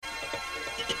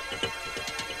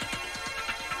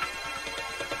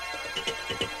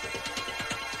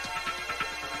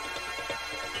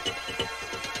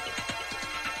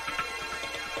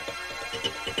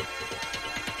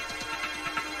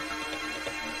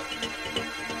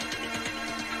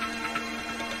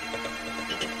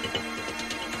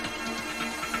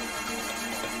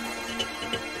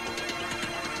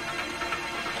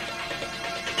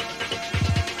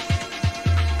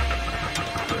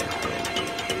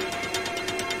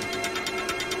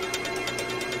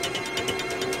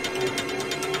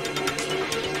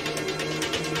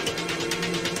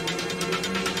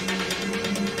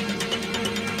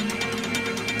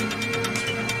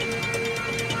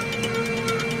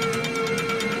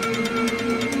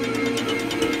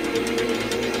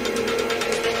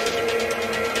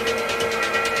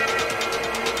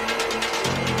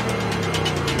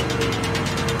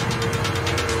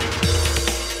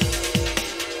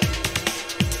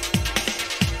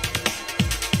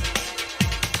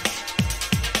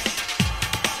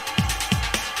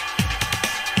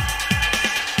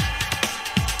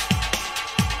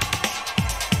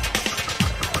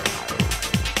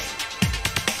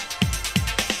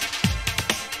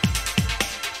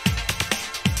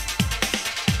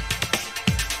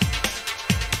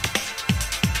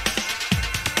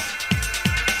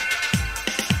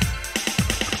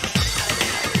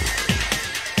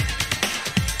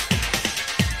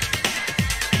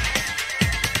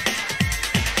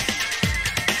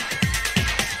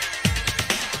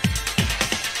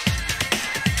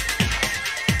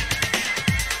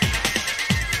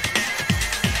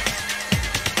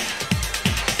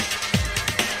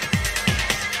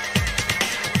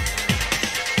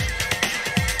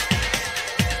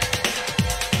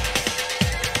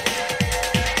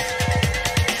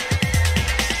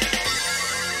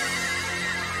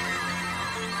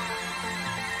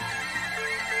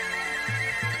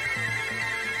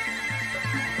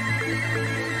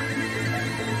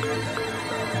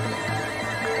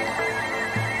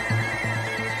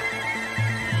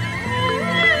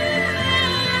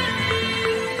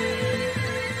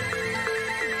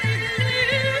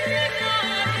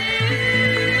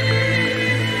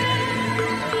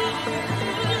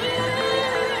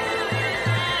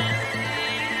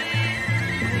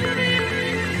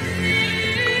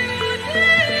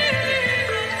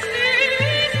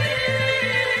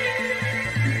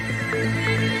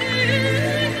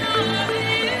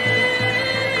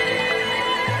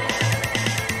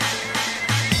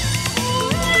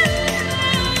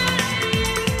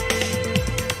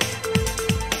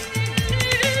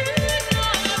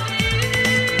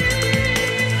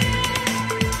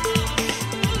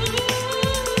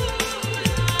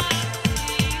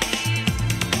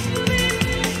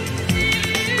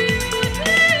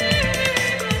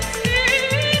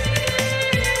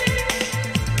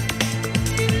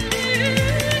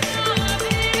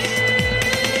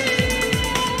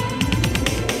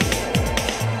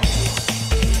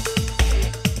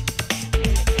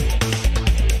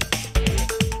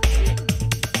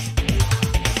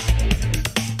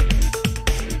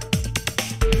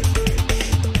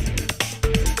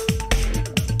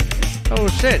Oh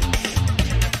shit.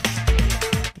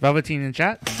 Velveteen in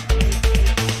chat.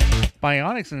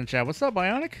 Bionic's in the chat. What's up,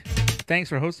 Bionic? Thanks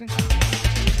for hosting.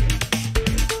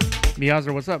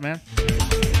 Miazzer, what's up, man?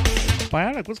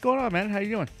 Bionic, what's going on, man? How you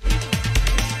doing?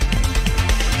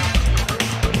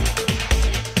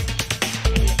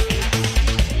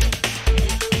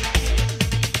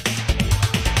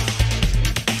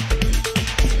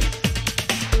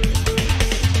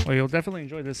 Well, you'll definitely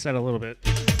enjoy this set a little bit.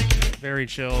 Very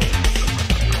chill.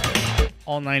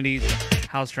 All 90s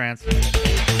house trance.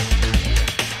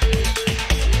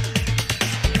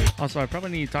 Also, I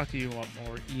probably need to talk to you about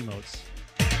more emotes.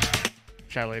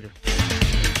 Chat later.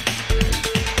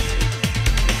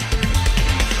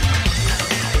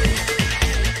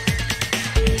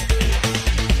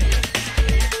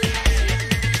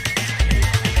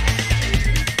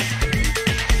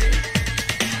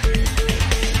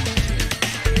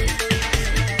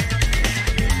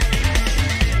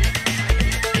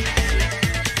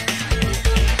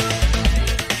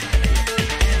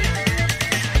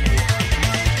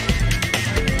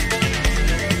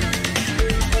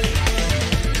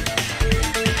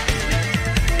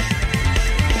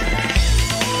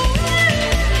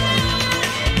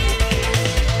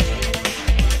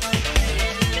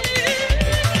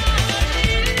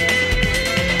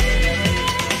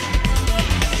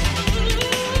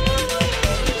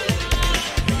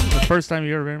 First time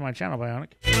you ever been on my channel,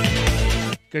 Bionic.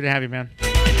 Good to have you, man.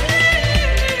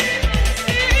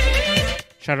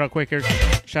 Shout out Quakers.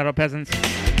 Shout out Peasants.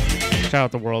 Shout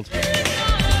out the world.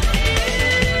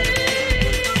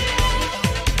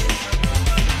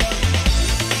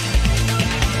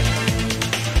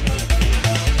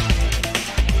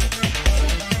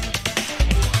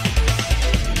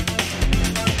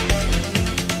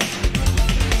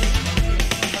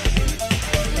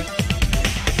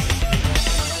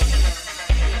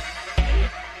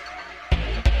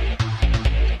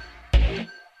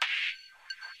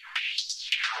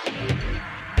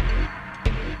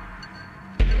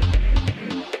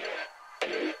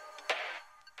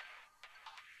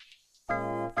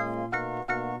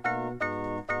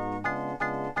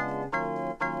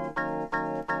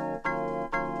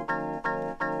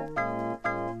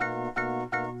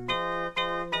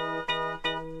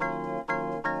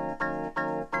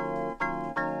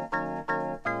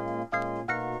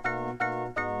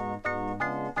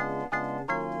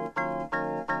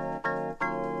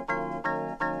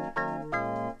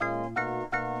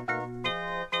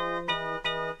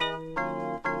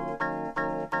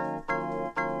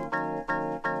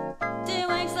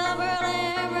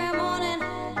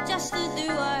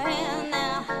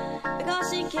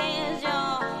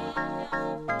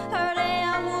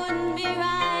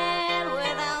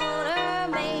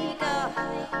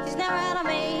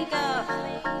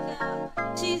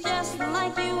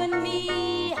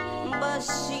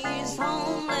 she's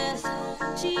homeless,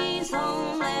 she's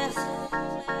homeless.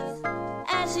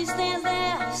 As she stands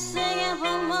there singing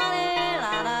for money,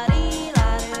 la da dee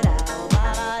la da da,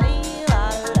 la da dee la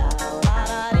da da, la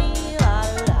da dee la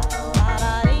da da, la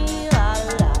da dee la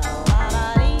da da, la da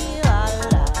dee la da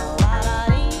da, la da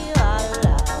dee la da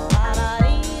da, la da dee la da da, la da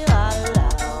dee la da da,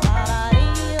 la da dee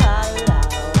la da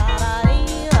da, la da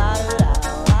dee la da da, la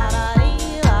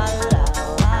da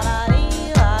dee la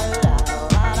da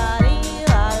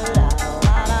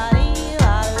da, la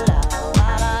da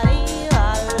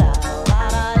dee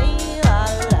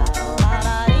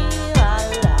la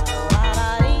da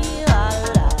da, la da dee la da da, la da dee la da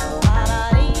da, la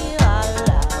da dee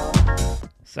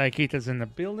Saikita's in the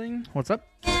building. What's up?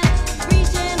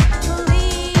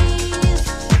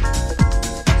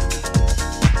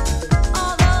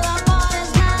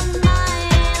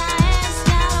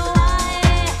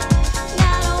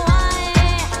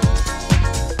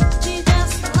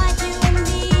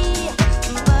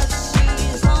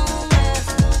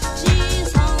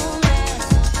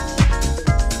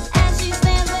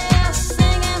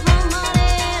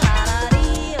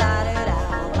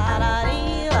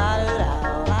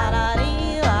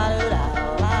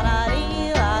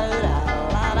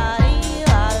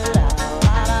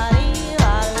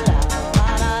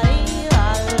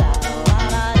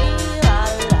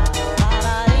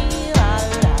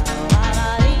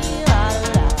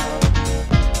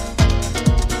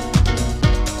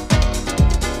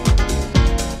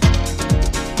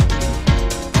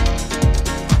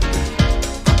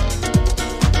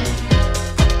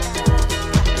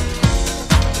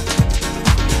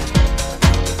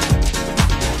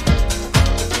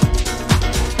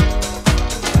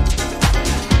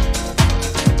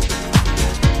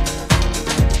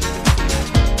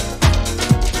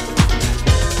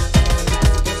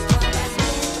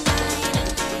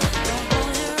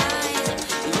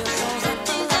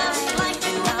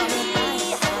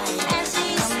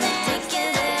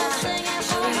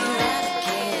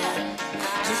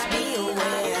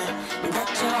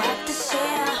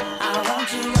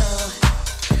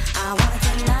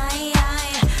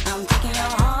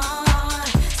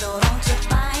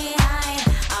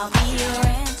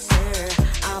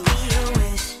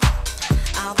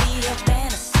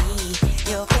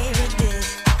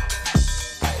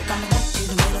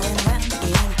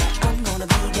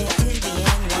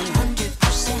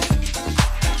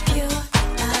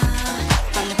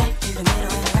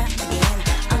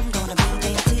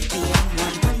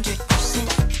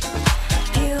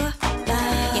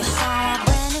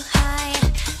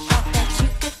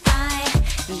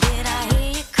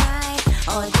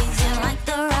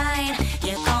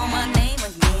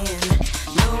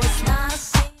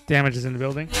 Damage is in the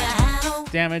building.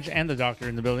 Damage and the doctor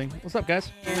in the building. What's up,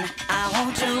 guys? I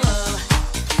want your love.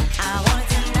 I want it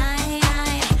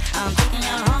tonight. I'm taking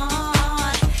your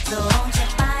heart. So don't you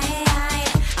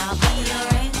fight. I'll be your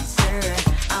answer.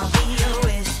 I'll be your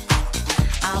wish.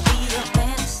 I'll be your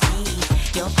fantasy.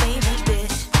 Your favorite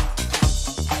bitch.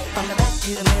 From the back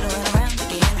to the middle and around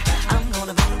again. I'm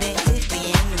gonna be there till the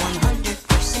end.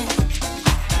 100%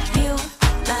 pure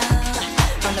love.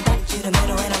 From the back to the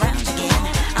middle and around again.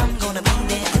 I'm gonna be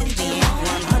there till the end.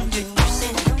 100%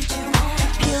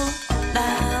 pure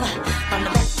love. From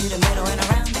the back to the middle and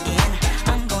around again.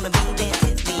 I'm gonna be there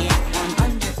till the end.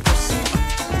 100%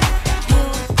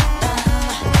 pure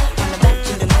love. From the back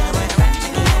to the middle and around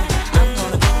again. I'm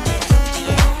gonna be there till the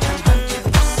end.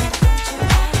 100%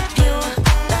 pure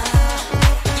love.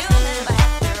 You'll never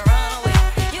have to run away.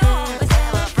 You always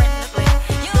have a friend to play.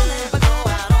 You'll never go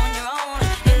out on your own.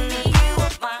 In me you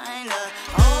will find a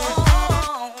home.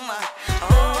 From the back to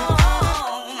the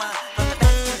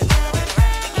middle and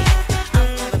around again. I'm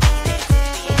gonna be there till the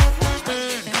end. 100%.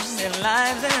 Their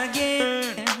lives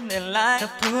again. Their lives to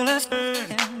pull us.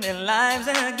 Their lives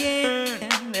again.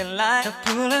 Their lives to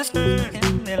pull us.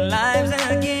 Their lives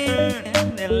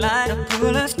again. Their lives to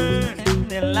pull us.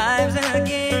 Their lives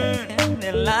again.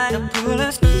 Their lives to pull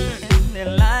us. Their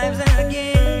lives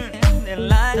again. Their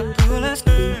lives to pull us.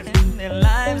 Their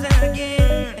lives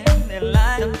again. Their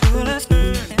lives to pull us.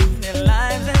 Their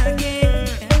lives again.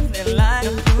 Their lives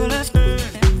to pull us.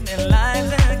 Their lives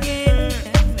again.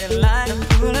 Their lives to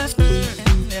pull us.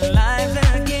 Their lives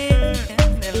again.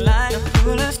 Their lives to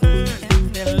pull us.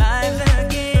 Their lives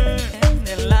again.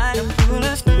 Their lives to pull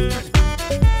us.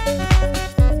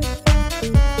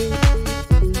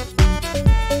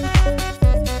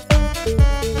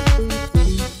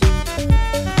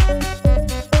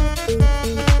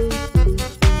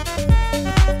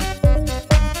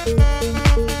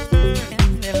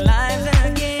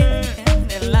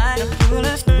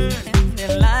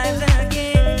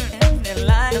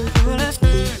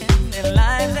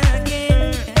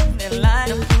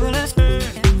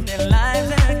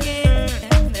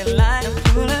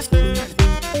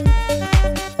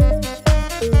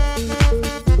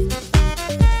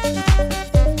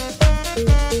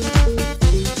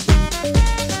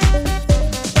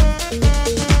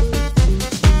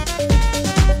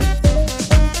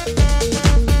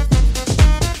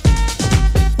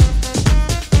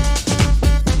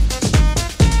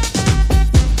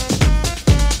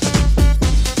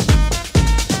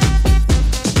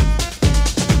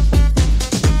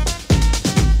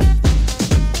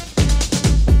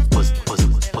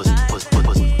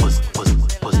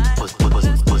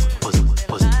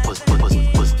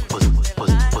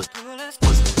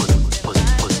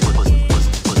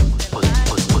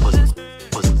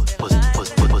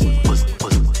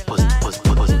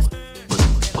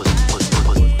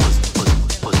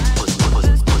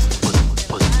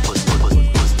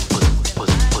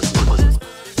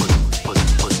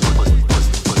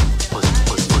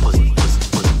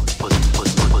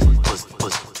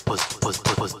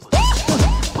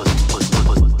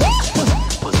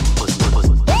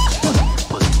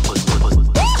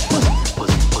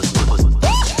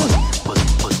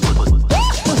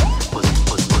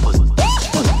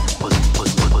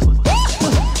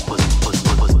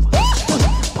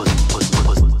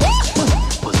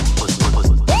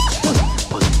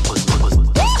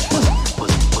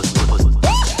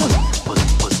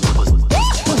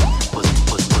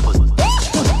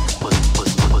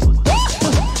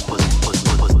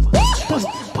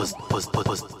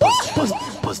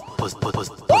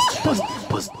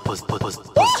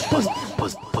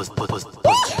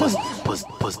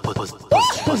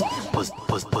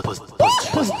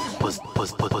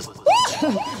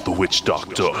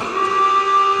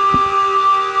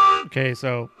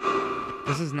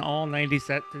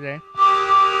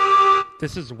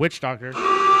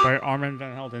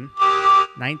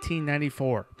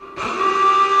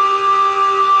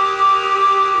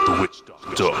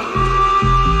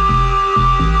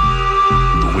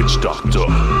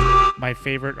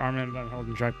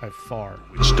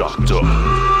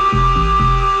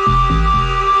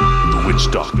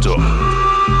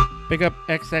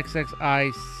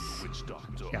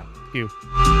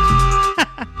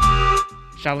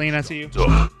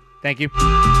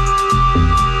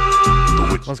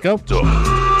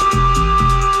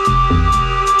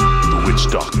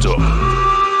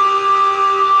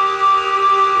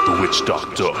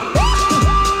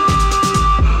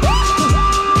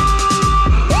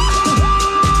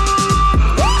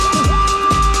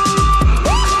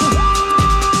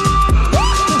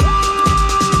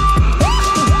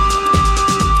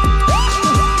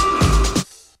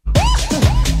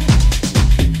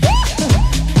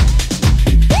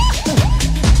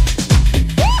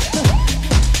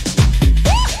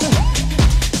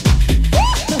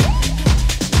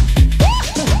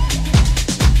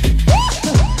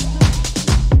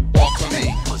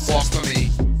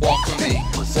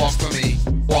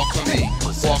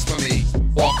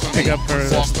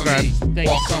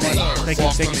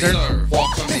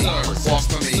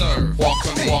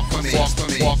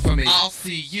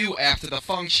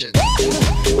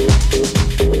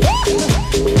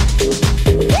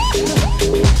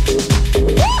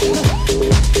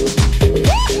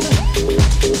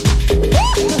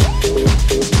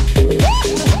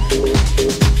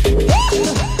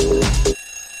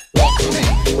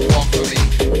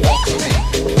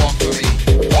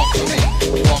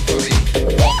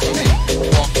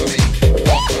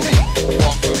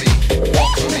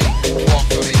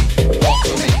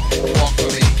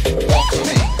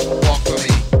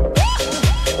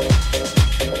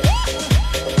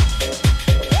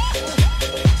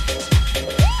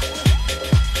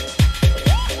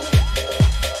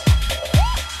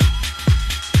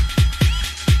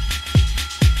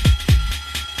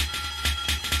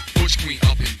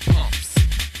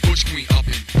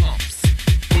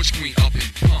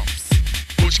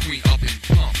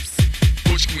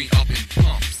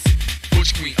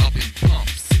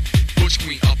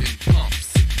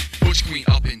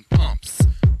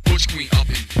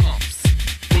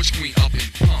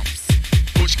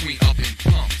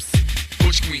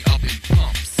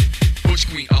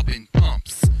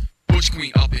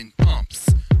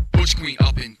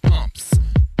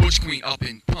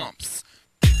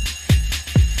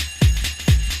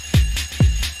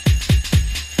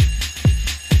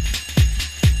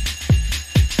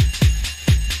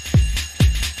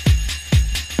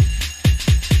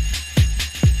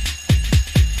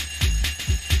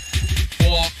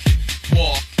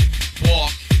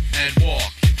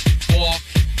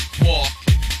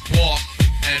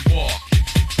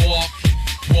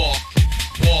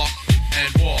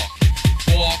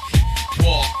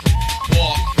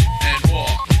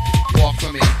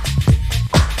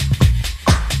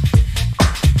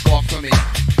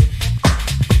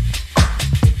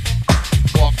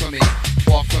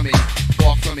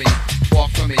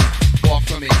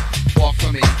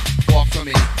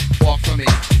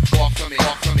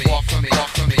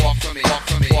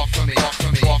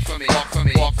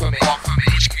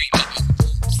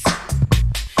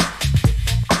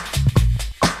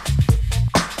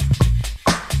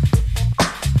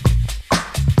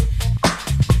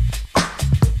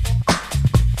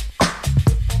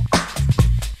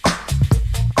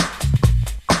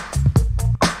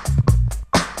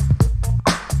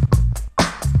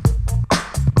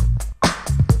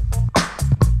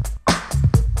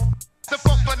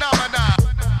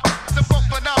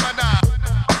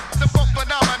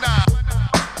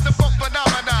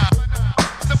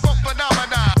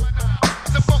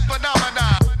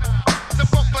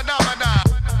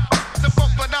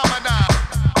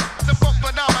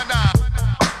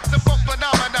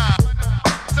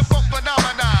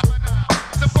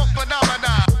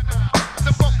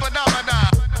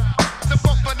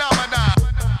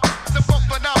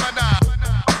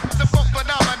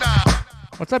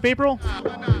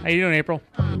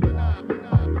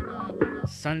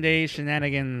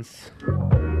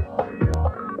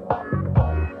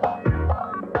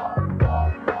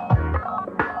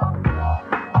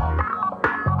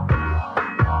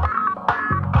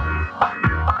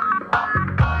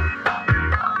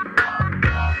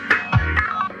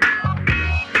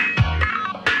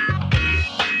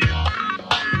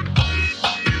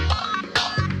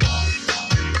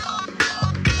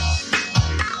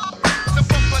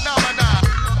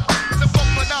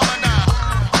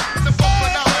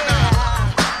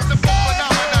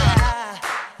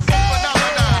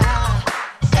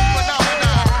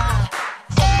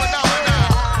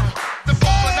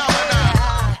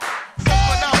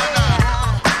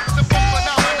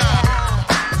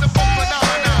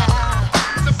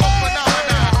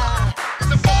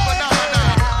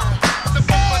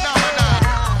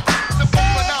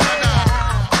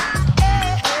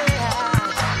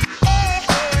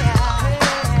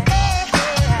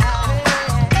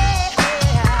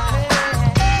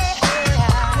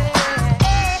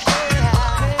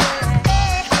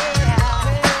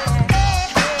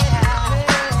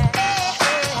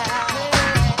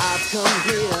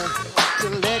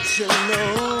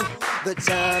 The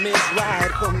time is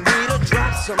right for me to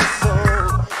drop some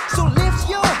soul. So lift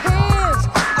your hands,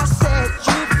 I set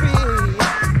you free.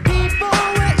 People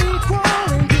are equal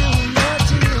in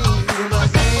unity. Feel my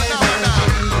energy.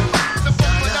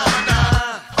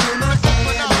 Feel my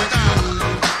energy.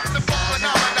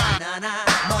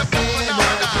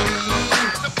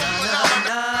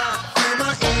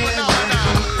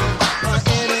 My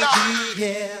energy,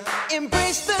 yeah.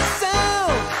 Embrace the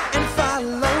sound and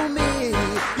follow me.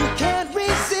 You can't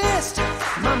resist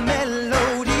my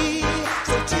melody.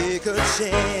 So take a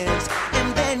chance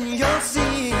and then you'll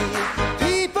see.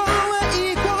 People are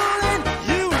equal in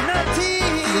unity.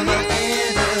 Feel my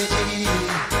energy.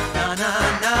 Na na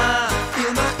na.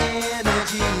 Feel my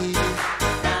energy.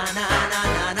 Na na na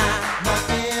na na. My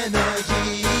energy.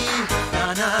 Na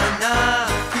na na.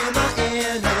 Feel my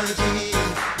energy.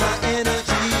 My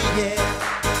energy, yeah.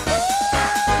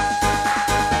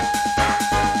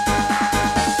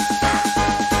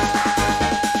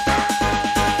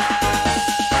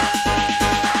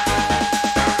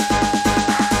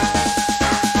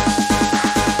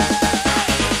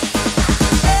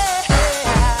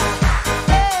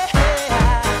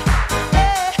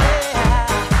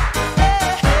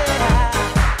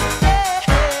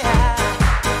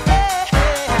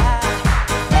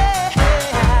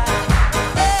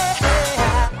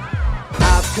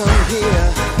 I've come here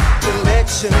to let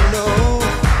you know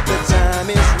the time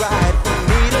is right for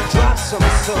me to drop some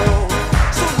soul.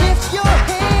 So lift your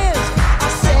hands, I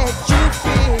set you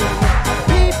free.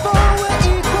 People are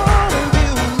equal in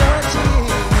unity.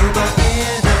 Feel my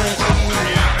energy.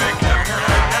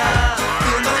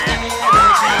 Feel my energy.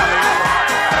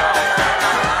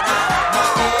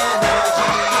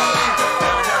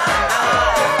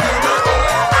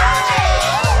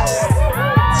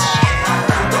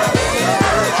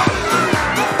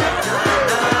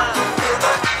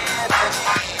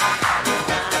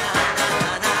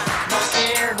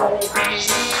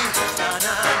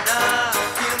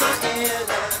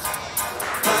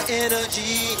 My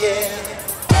energy, yeah.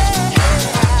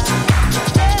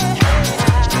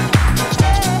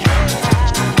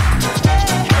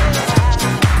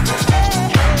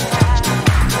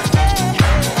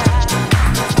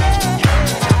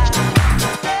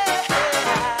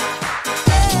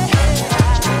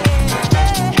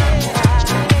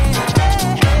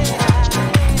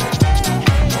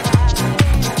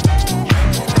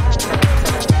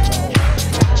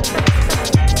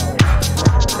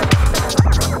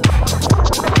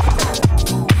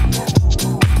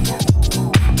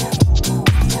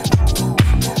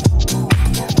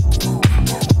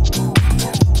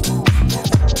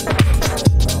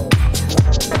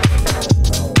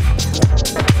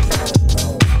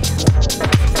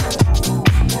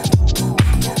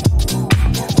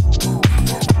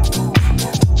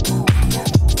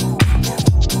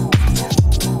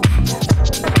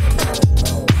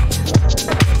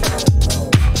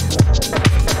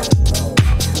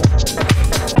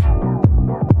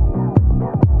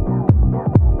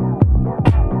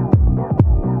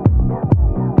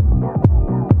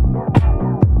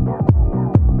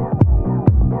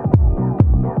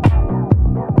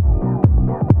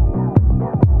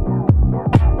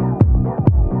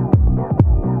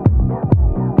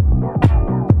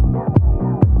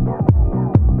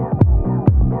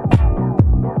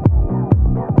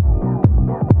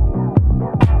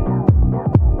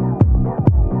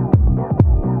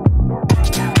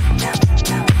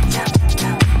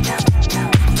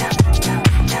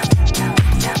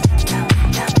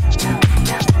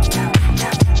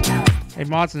 Hey,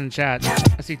 mods in the chat.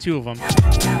 I see two of them.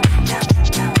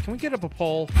 Can we get up a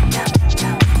poll?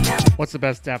 What's the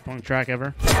best Daft Punk track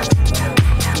ever?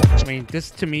 I mean,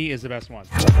 this to me is the best one.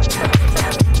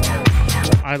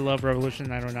 I love Revolution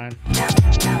 909.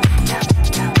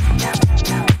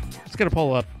 Let's get a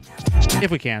poll up, if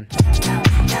we can.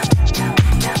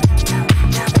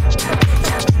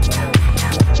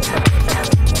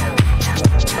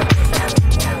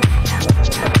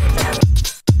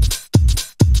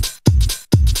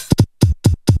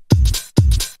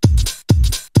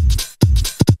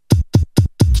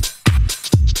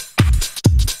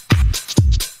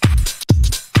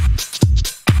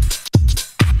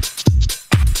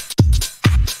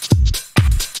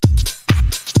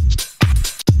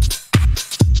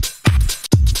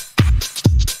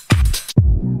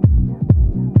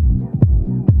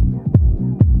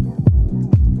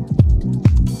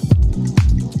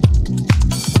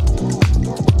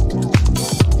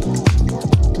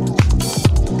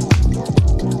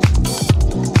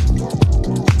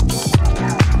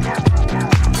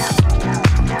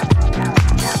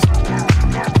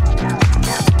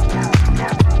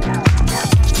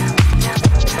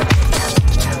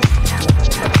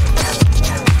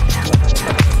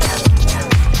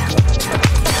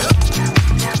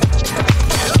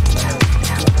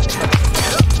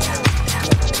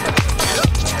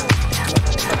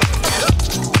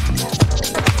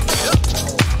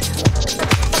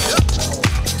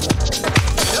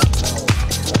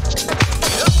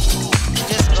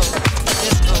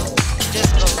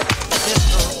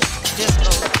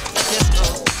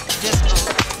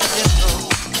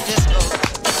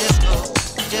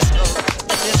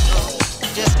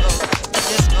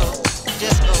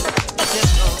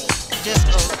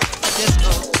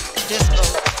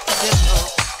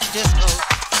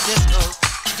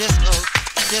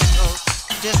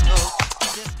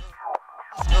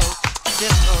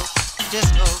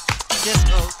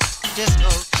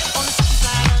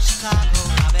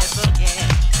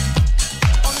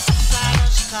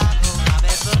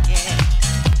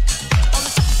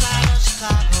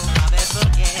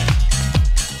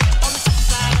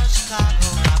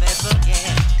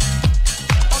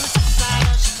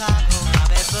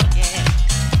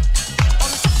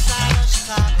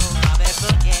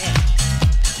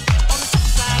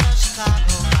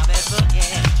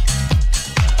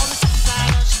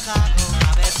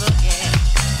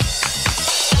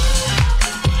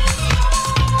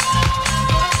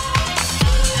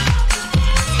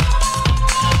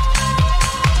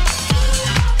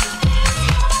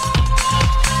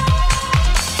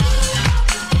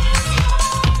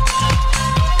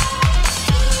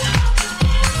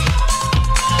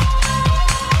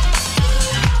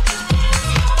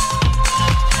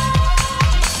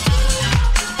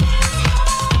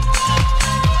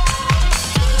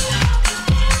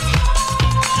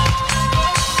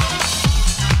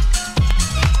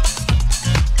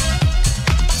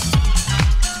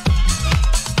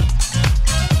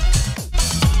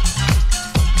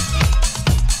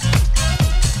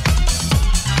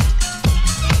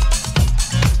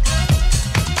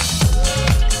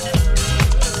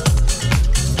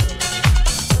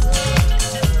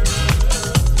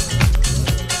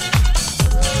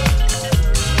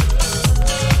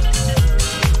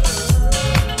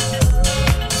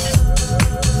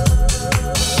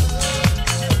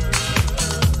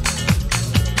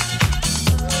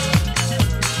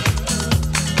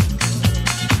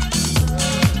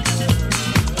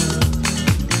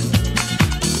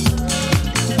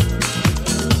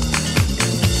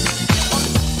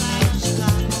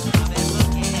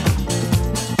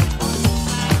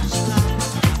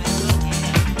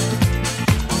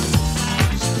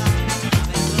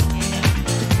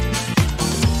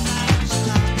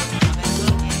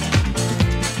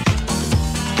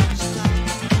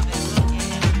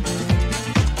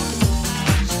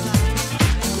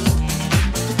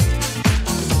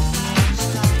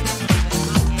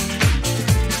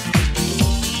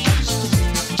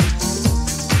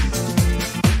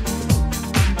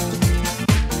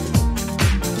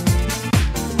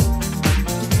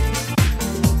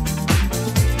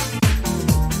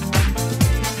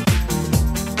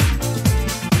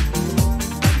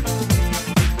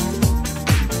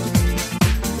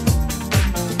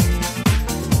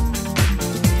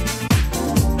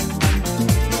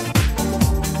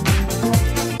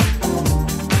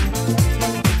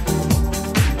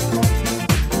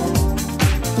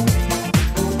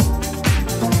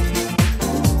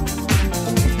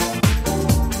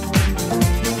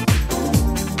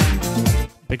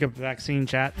 Pick up vaccine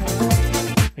chat.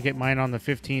 I get mine on the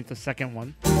 15th, the second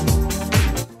one.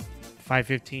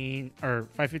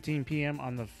 5:15 p.m.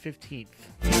 on the 15th.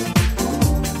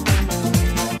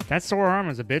 That sore arm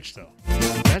is a bitch though.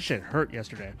 That shit hurt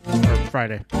yesterday or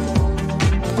Friday.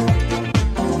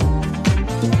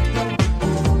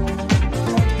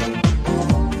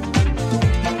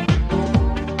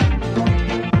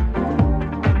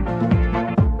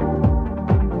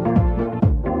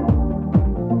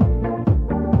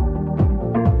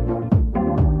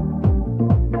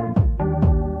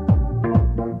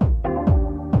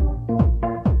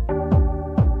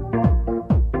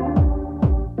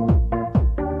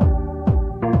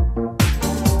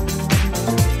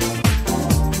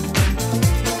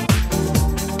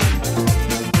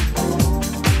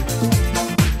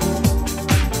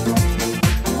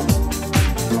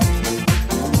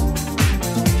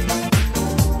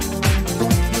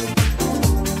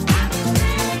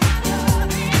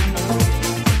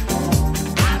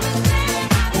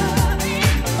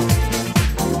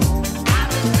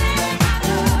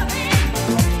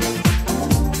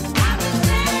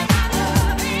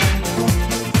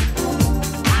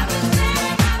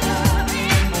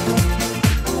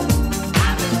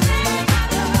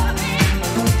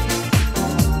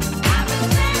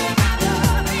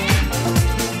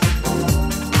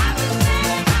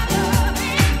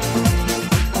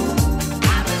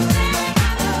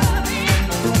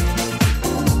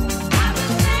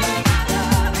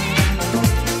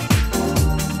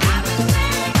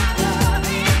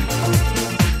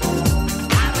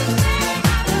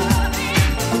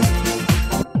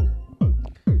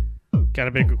 Got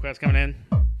a big request coming in.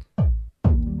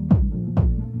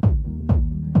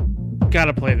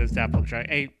 Gotta play this Daft Punk track.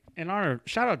 Hey, in honor,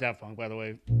 shout out Daft Punk, by the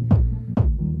way.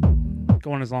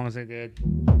 Going as long as they did.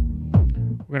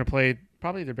 We're gonna play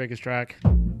probably their biggest track,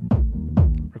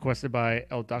 requested by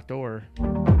El Doctor.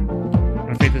 I'm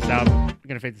gonna fade this out.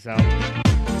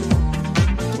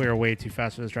 We are way too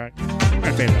fast for this track. All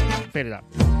right, fade it out. Fade it out.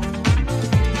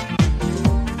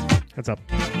 Heads up.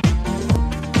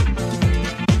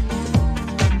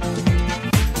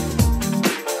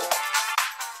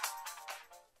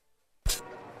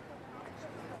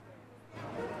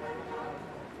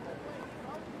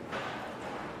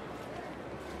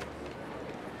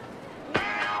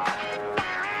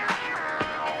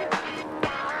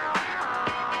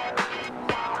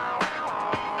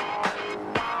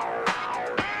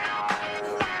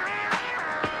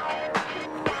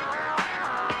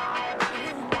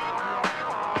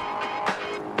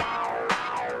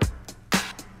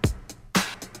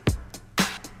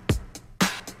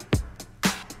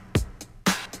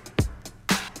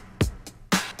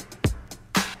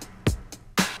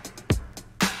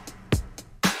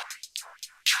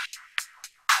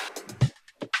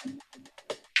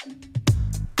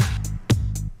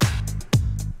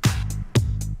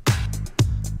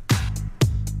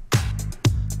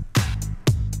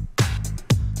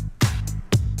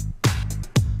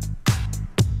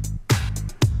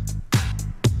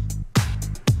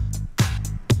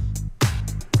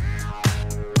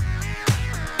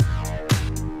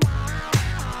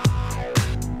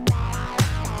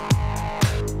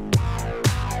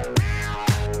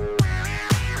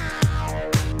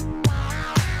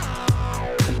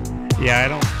 Yeah, I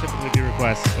don't typically do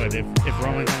requests, but if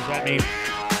Roman comes at me,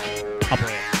 I'll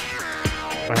play it.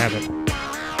 If I have it.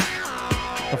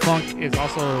 The funk is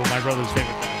also my brother's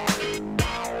favorite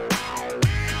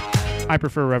thing. I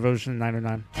prefer Revolution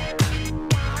 909,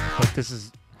 but this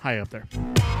is high up there.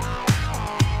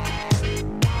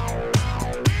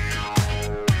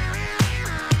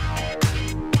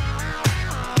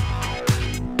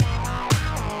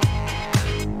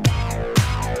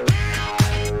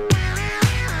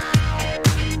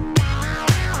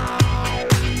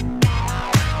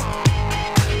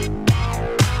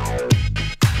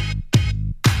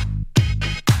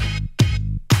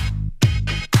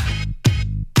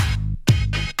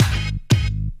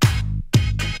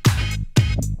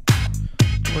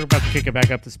 We're about to kick it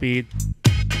back up to speed.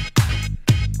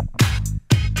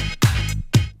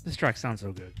 This track sounds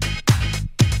so good.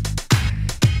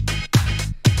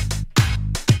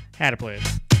 Had to play it.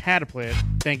 Had to play it.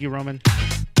 Thank you, Roman.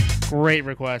 Great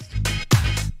request.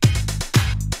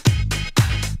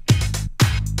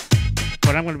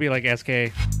 But I'm going to be like SK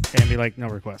and be like, no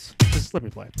requests. Just let me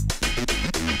play it.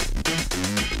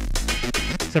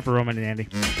 Except for Roman and Andy.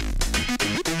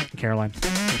 And Caroline.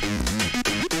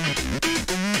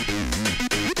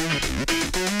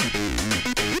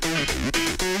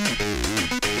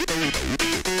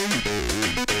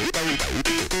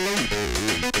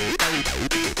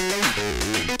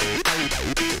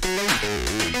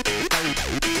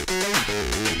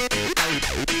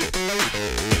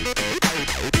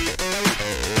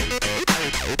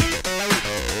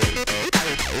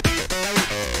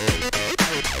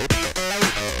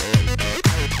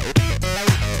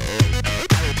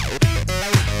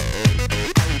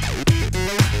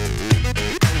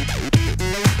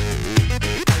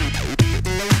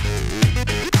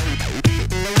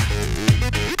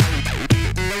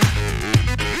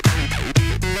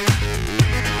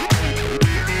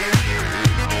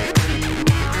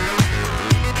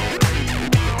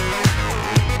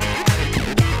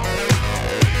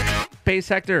 Bass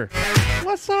Hector,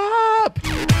 what's up?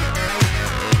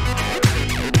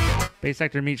 Bass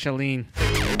Hector, meet Shalene.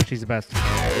 She's the best.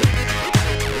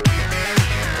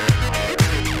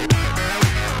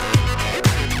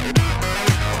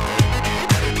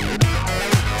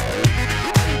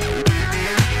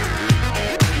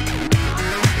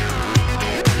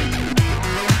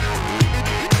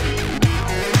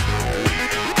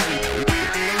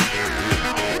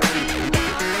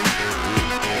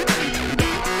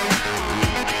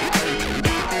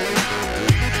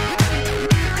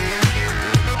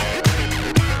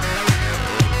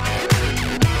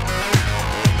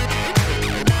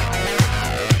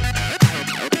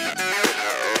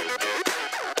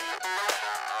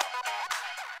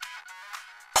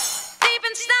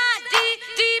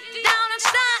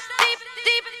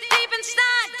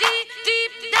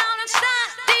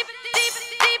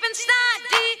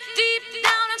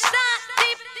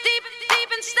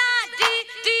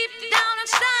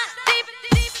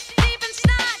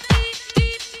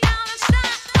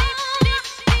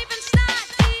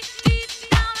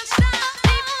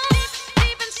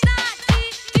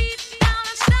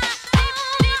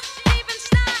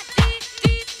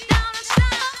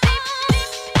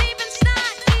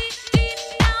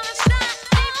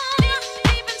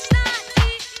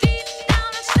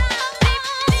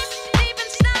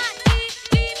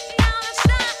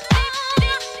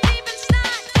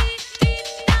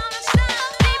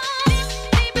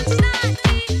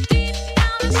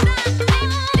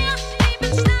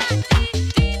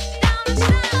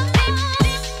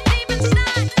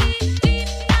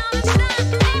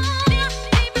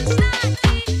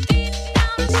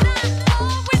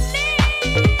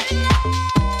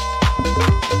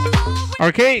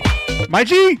 Arcade, my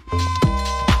G.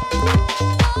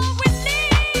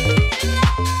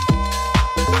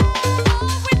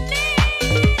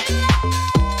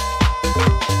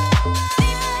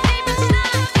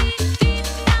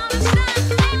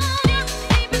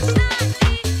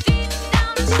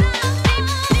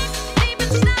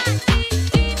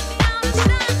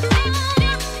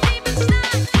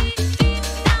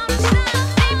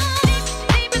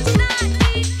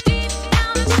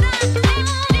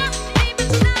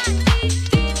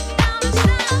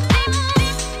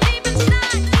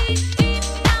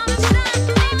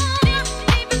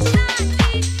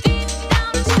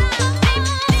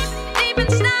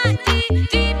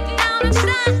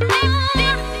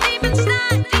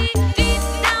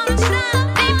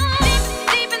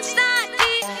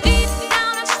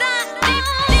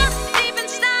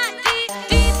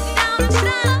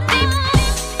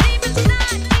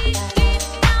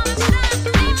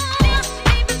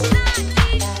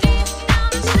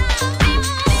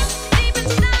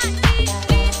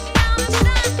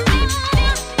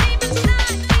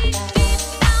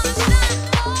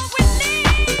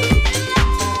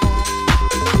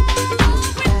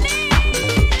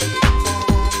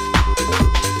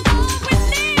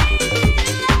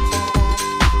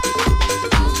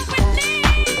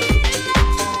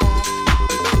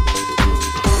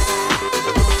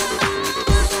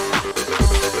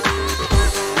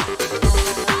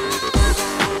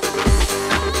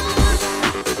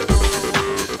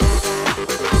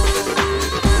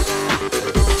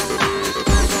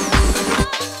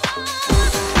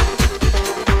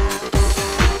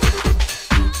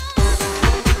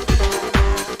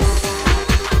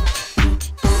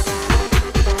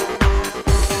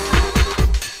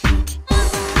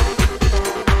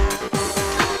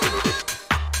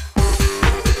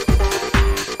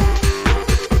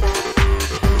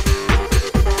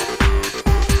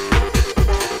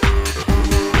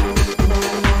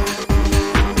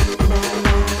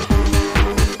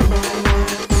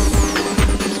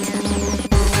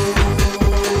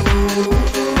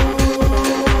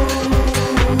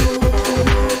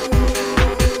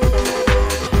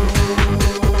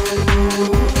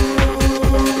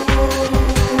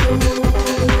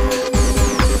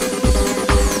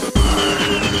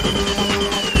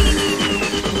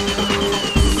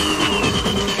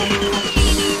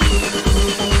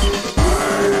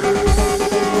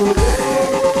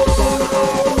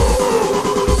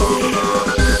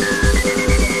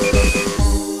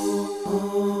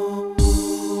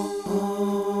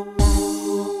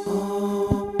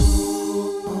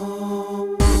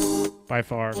 By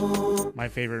far, my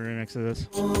favorite remix of this.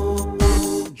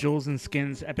 Jules and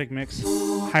Skins epic mix.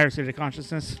 Higher State of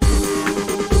Consciousness.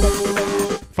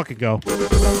 Fucking go.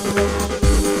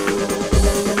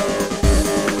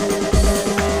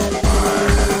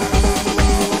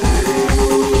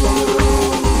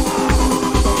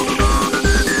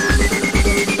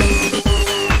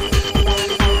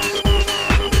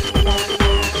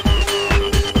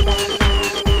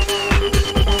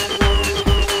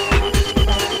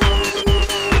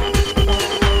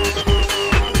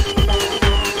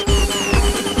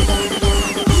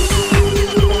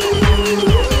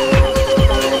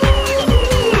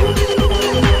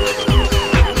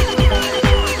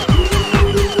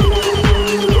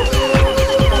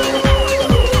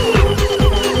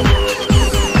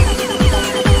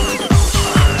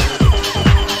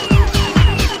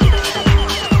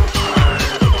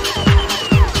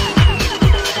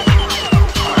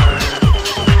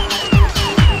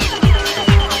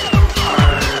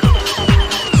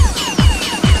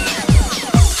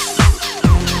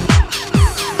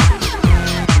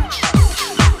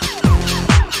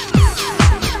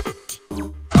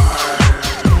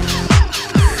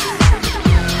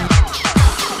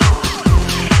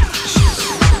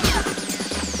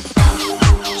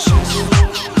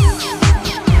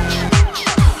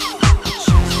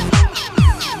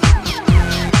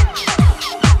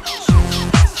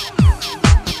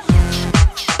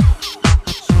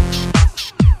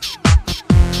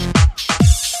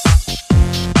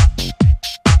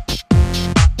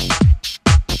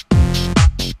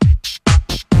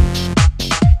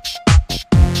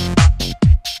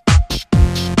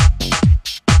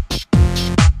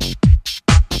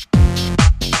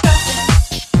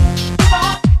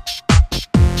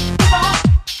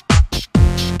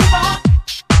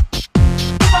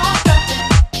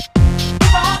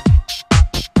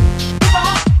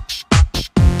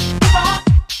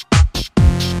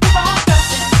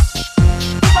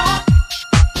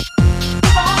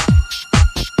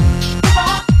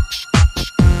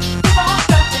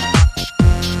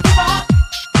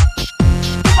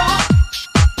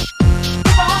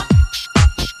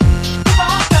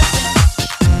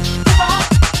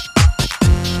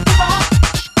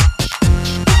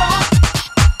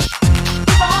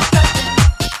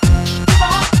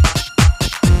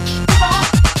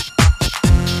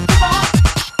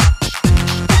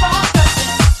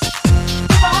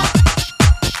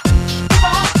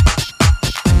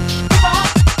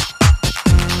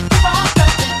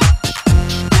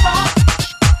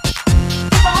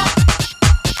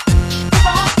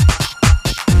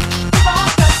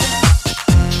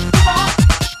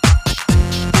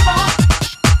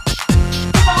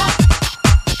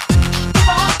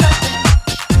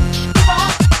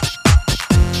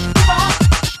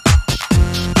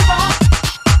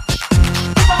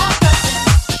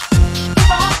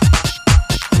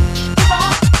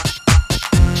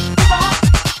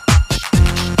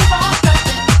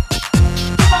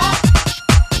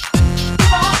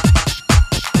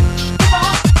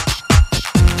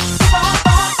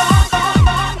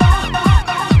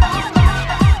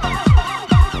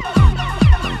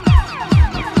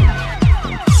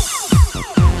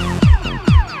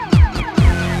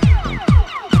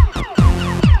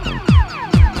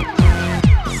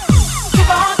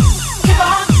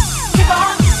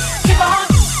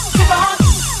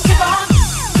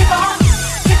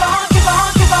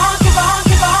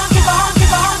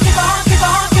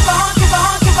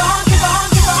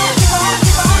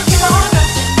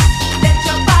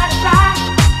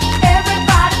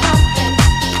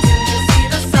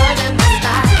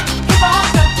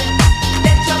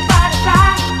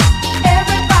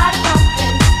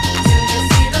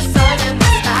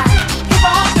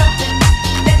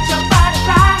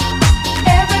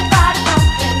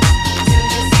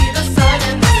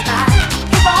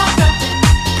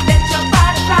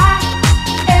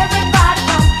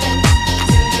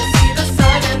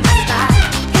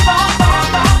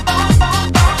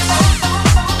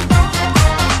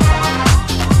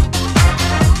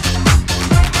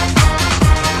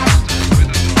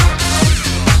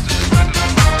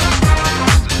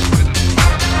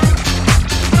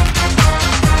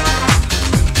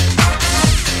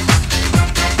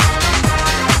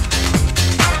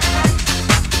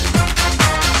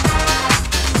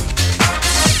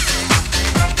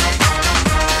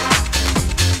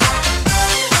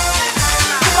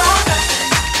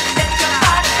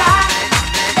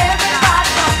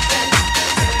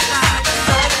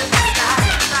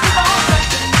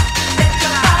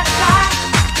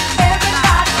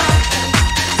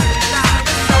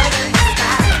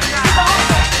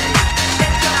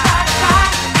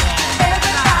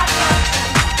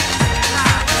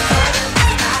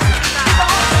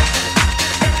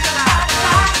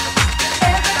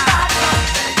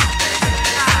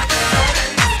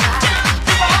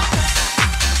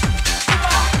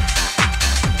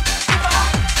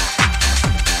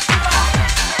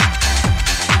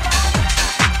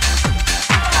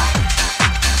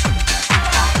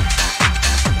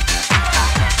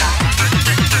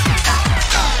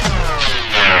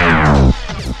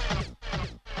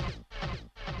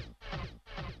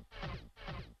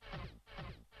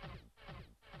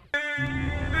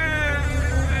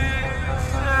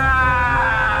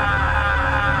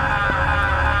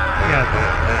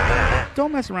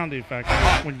 Don't mess around with the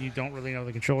effect when you don't really know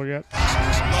the controller yet.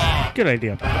 Good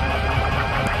idea.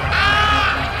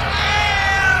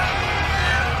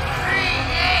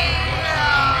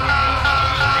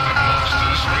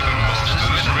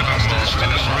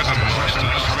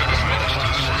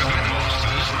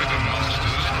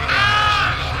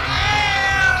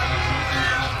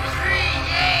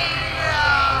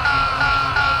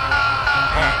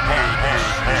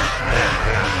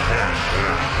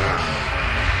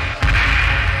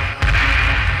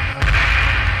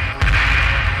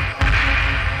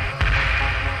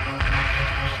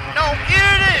 Now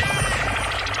hear this!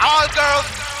 All girls.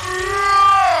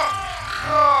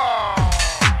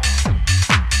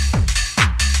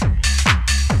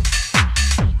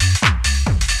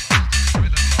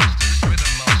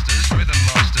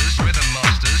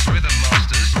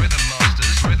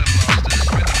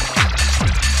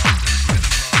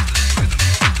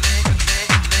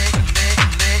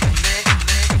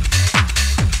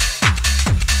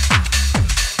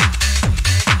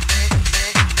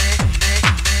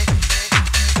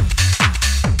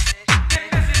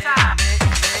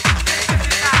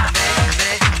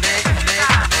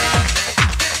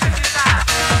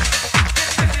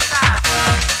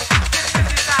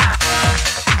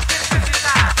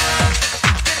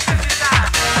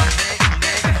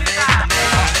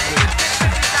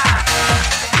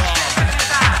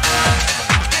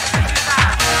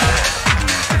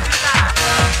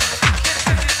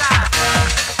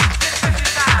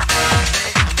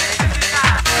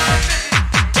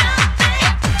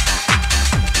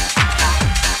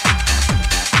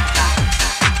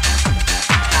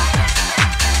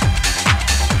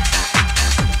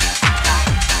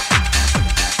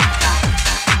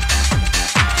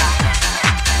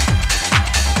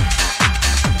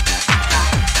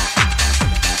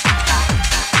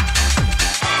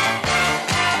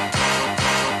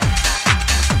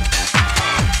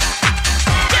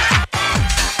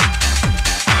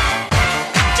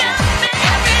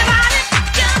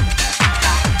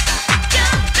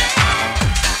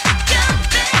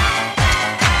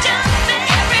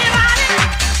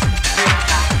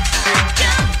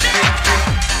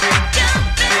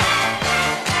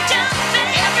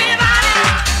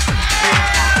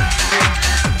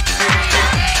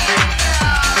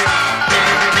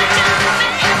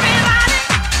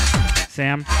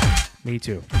 Sam, me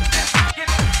too.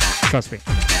 Trust me.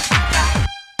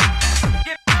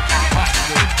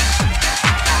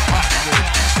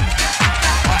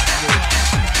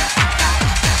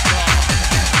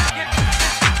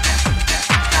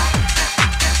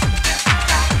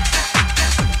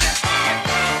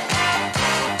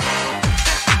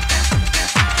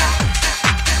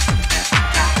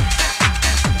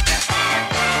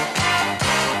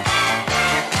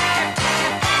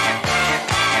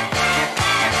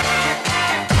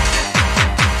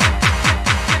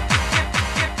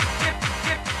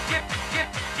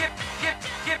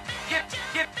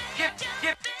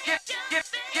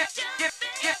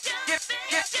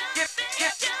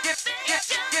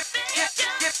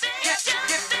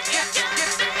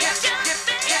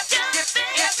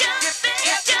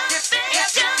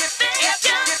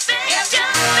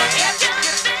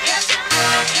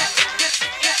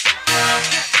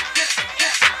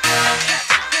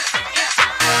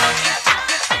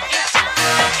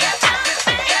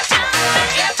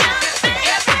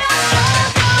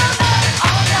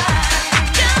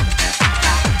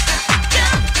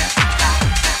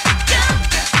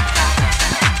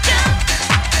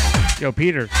 Yo,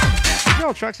 Peter, these are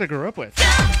all tracks I grew up with.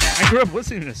 I grew up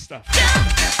listening to this stuff.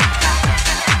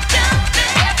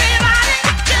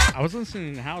 I was listening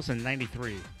in the house in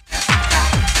 '93.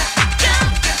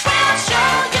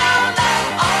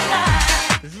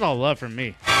 This is all love from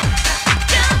me.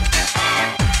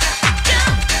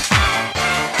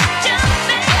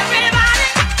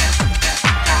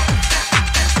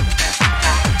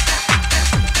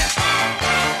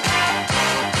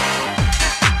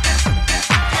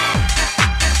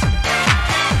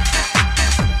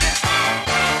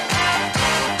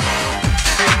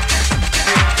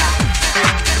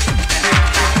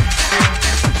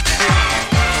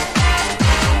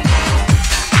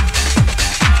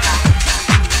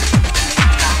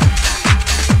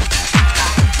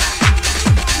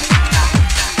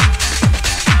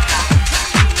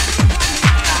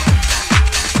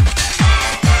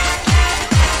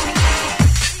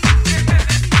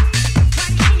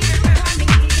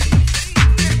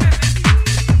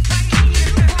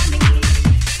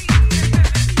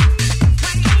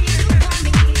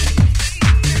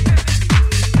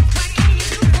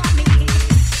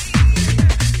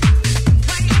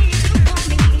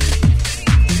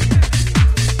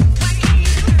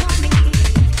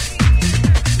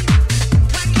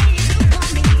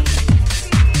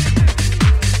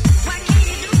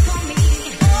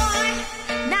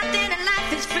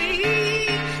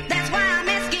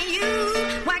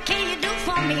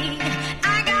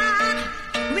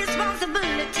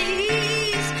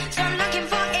 tease. So looking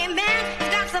for a man who's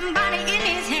got somebody in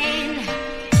his hand.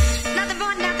 Nothing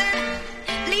for nothing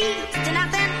leads to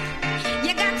nothing.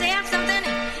 You got to have something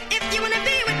if you wanna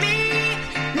be with me.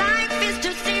 Life is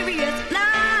too serious,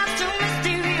 love's too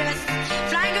mysterious.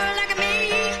 Fly girl like me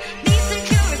needs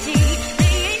security.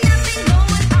 There ain't nothing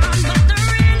going on but the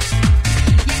rent.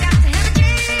 You got to have a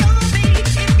J.O.B.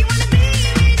 if you wanna be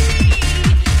with me.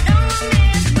 No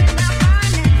romance without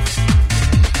finance.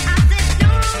 I said no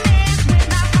romance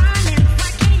without finance.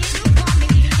 What can you do for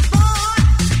me? Boy,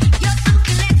 your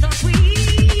suitcase so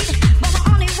sweet, but we're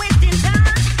only wasting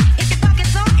time if your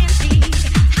pocket's so empty.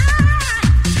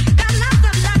 Got lots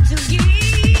of love to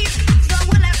give, so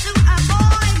we'll have to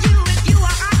avoid you if you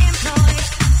are unemployed.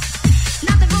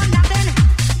 Nothing for nothing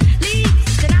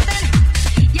leads to nothing.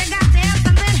 You got to have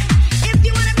something if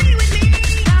you wanna be with me.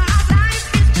 Cause life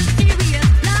is too serious,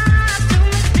 love too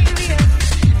mysterious.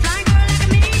 Fly girl like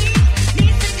me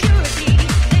needs security.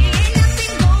 There ain't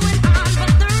nothing going on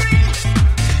but the rent.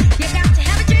 You got to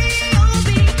have a J.O.B.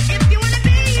 if you wanna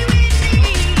be with me.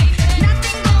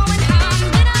 Nothing going on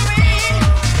but the rent.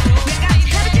 You got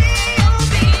to have a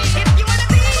J.O.B. if you wanna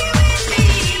be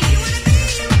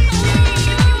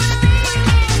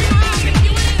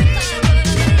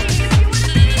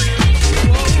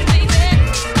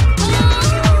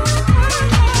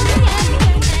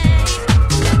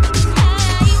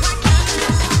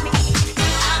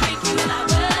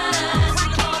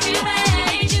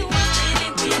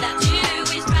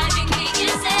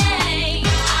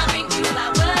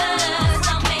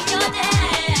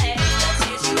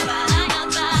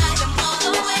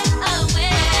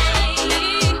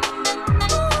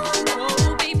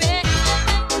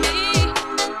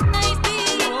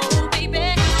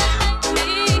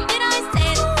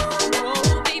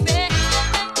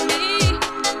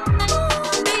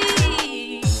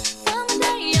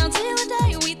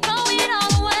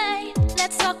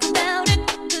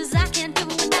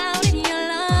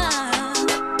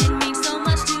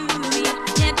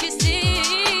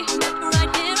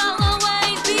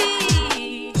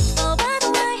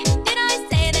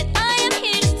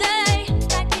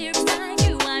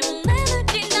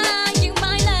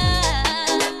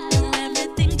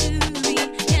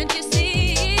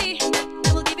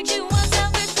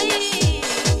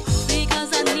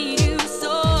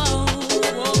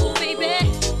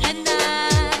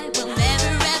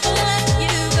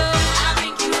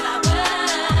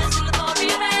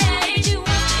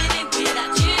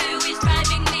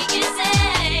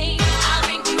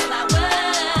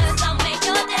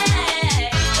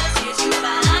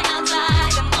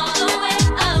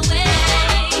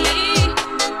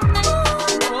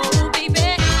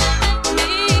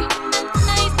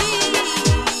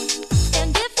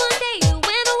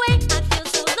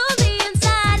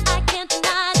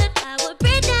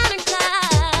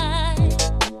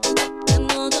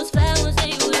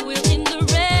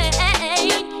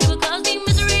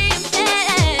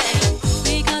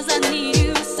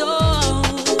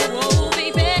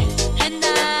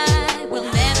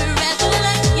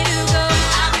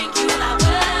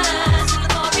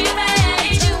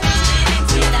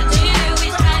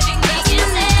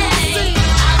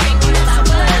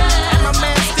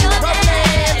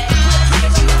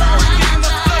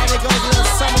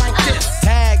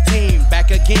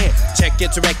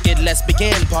Directed, let's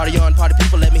begin. Party on, party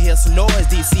people, let me hear some noise.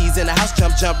 DC's in the house,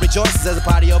 jump, jump, rejoices. There's a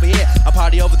party over here, a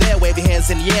party over there. Wave your hands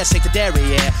in the air, shake the dairy,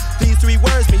 yeah. These three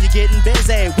words mean you're getting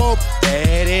busy. Whoop,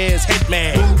 there it is, hit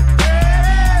me. Whoop, there it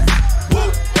is.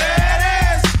 Whoop, there it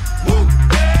is. Whoop,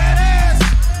 there it is.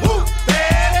 Whoop,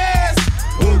 there it is.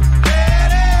 Whoop, there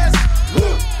it is.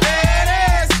 Whoop, there it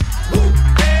is. Whoop,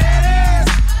 there it is.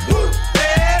 Whoop,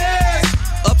 there it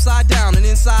is. Upside down and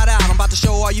inside out, I'm about to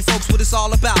show all you folks what it's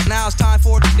all about. Now it's time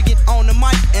for it to get on the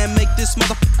mic and make this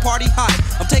party hot.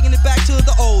 I'm taking it back to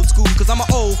the old school, cause I'm an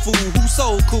old fool who's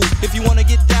so cool. If you wanna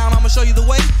get down, I'ma show you the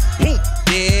way.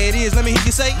 There it is, let me hear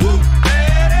you say. Whoop,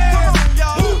 there it is. Come on,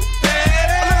 y'all. Whoop, there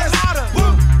it is. A little louder.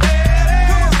 Whoop, there it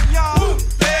is. Come on, y'all. Whoop,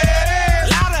 there it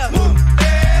is. Louder. Whoop,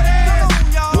 there it is. Come on,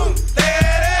 y'all. Whoop, there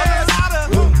it is. A little louder.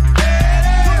 Whoop, there it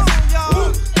is. Come on, y'all.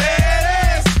 Whoop, there it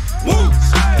is. Whoop,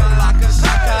 shaka laka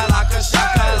shaka laka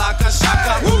shaka laka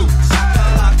shaka. Whoop, shaka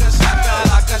laka shaka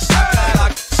laka shaka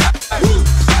laka shaka. Whoop,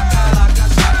 shaka laka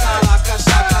shaka laka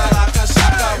shaka laka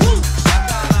shaka. Whoop,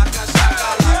 shaka laka shaka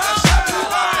laka shaka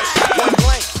laka shaka. One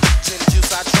blank, gin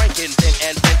juice I drank and then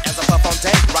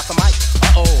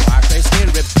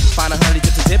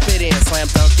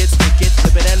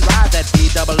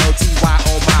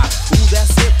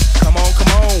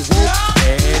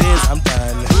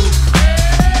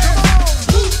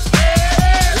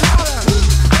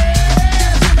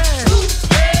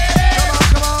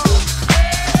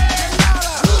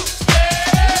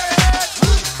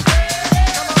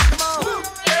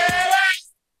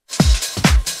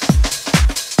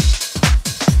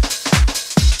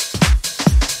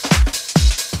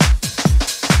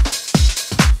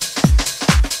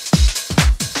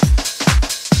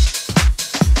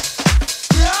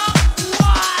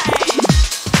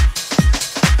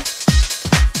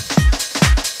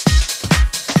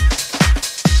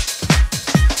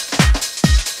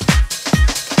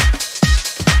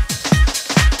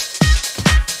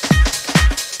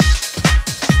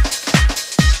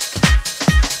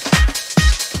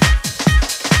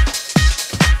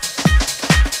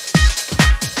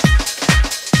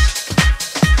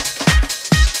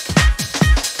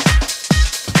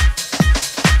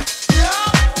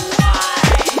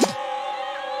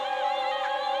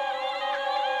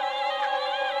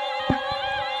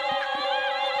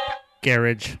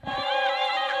Garage.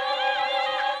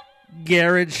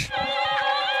 Garage.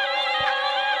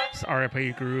 It's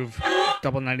RIP Groove.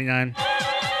 Double 99.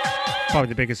 Probably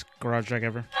the biggest garage track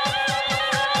ever.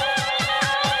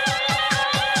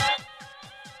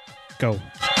 Go.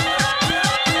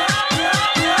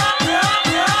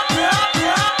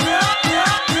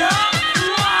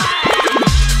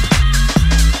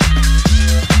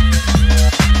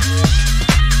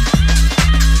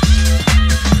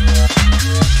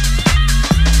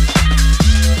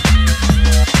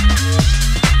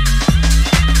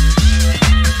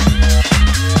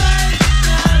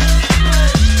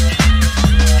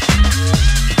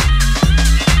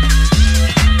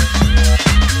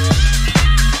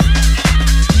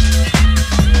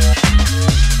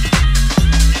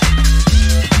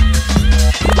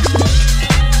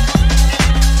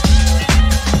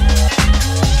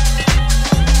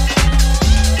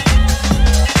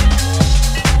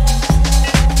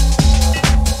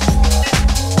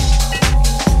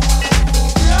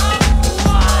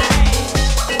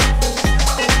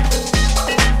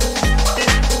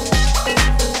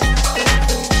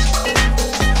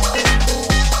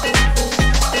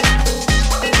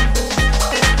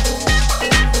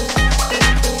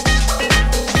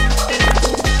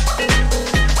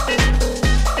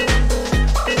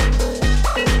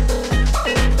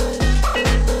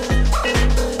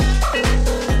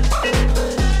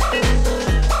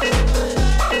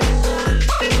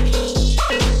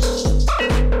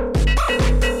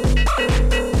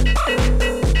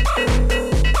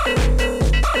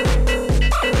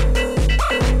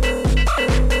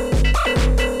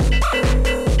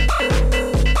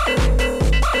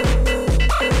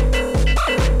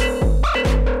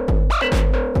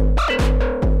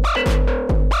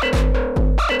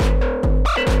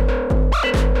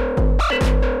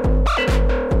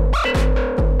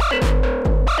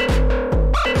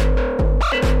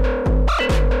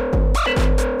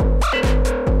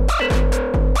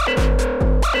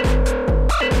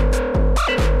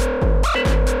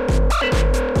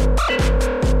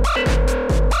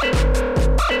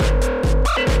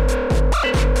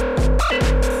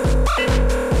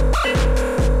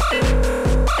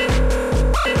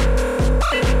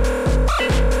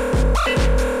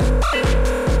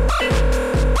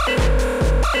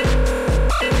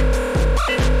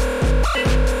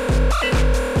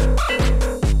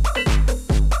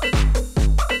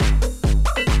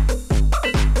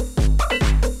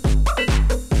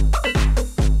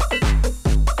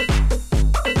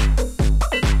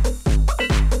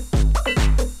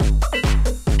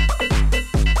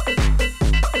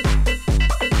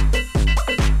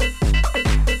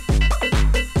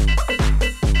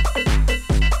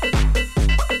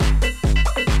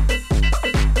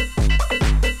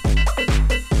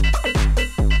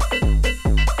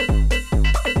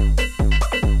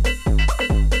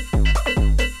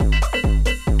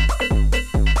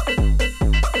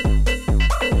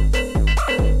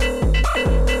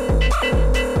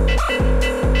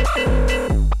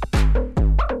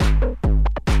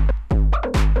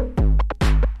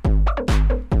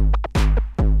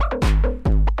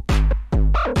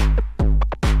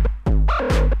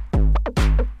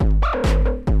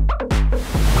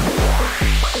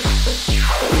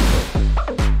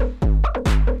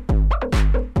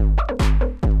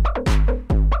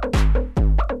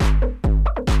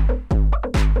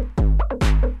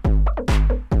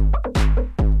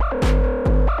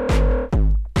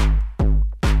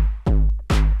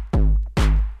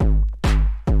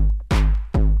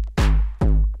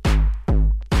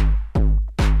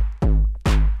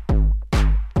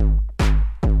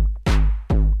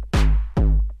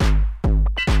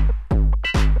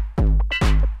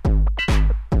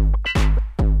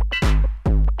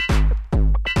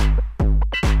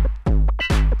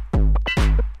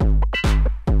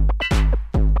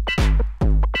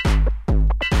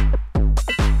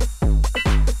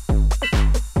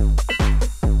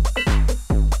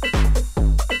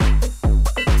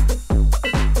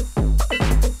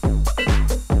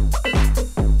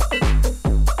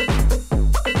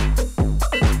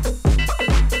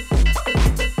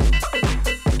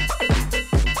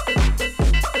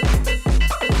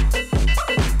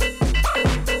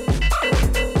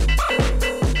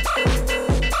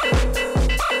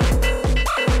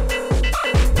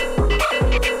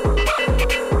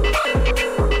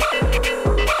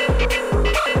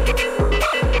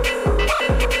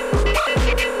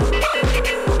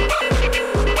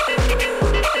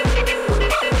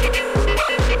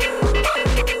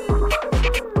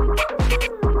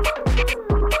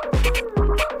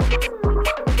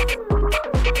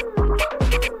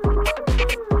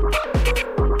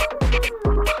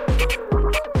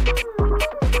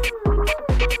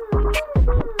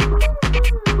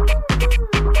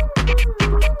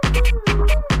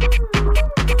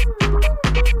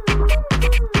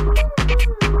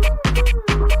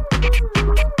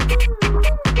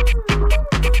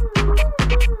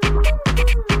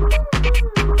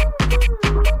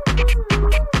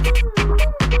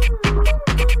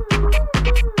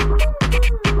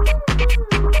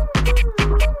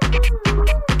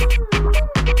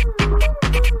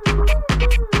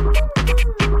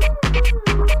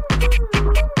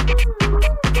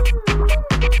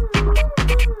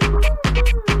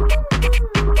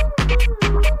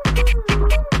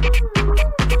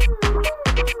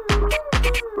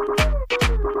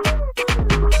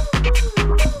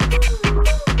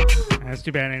 It's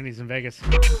too bad Andy's in Vegas.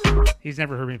 He's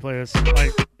never heard me play this.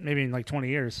 Like maybe in like 20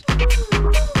 years.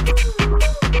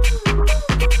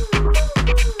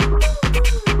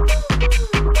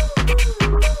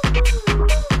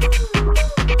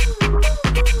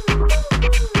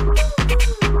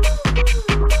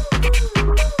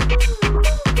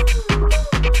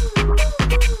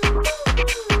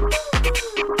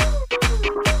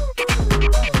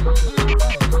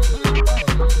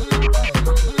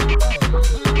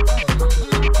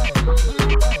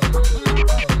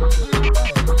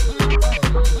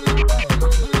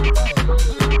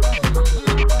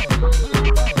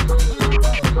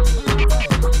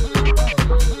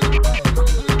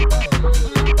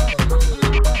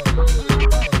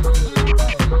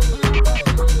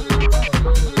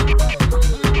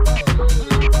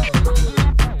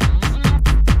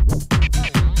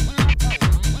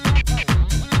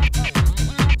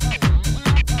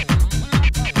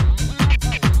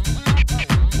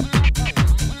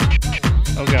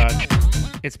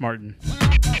 It's Martin.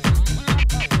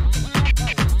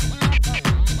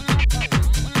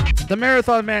 The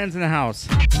Marathon Man's in the house.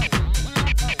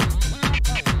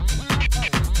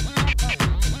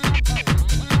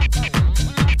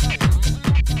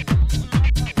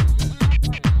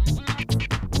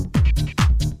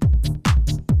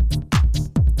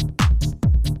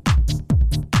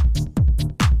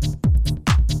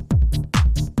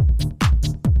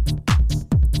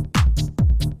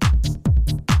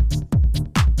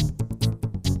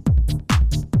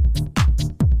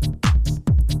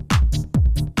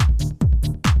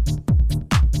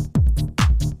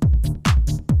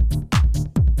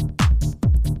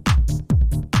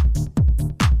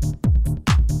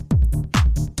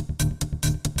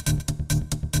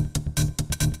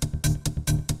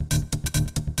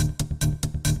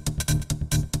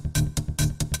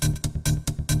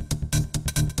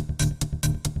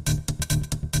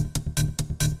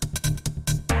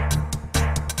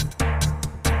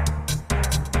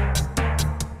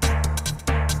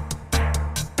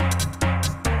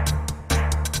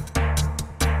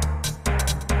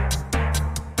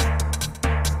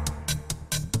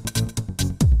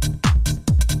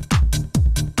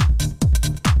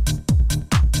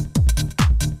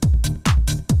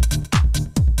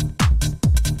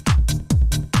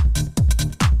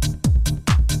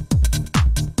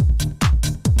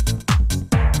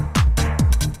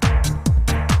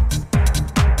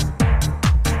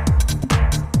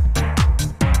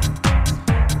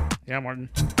 Yeah, Martin.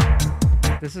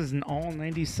 This is an all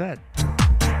 90s set.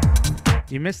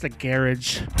 You missed the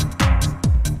garage.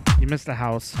 You missed the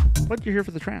house. But you're here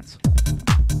for the trance.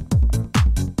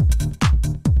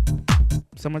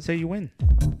 Some would say you win.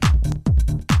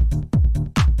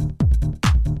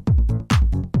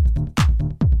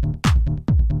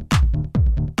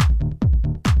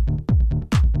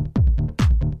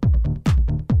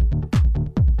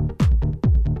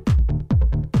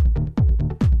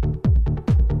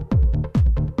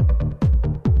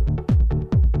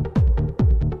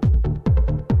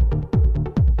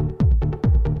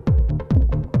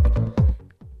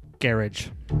 Garage.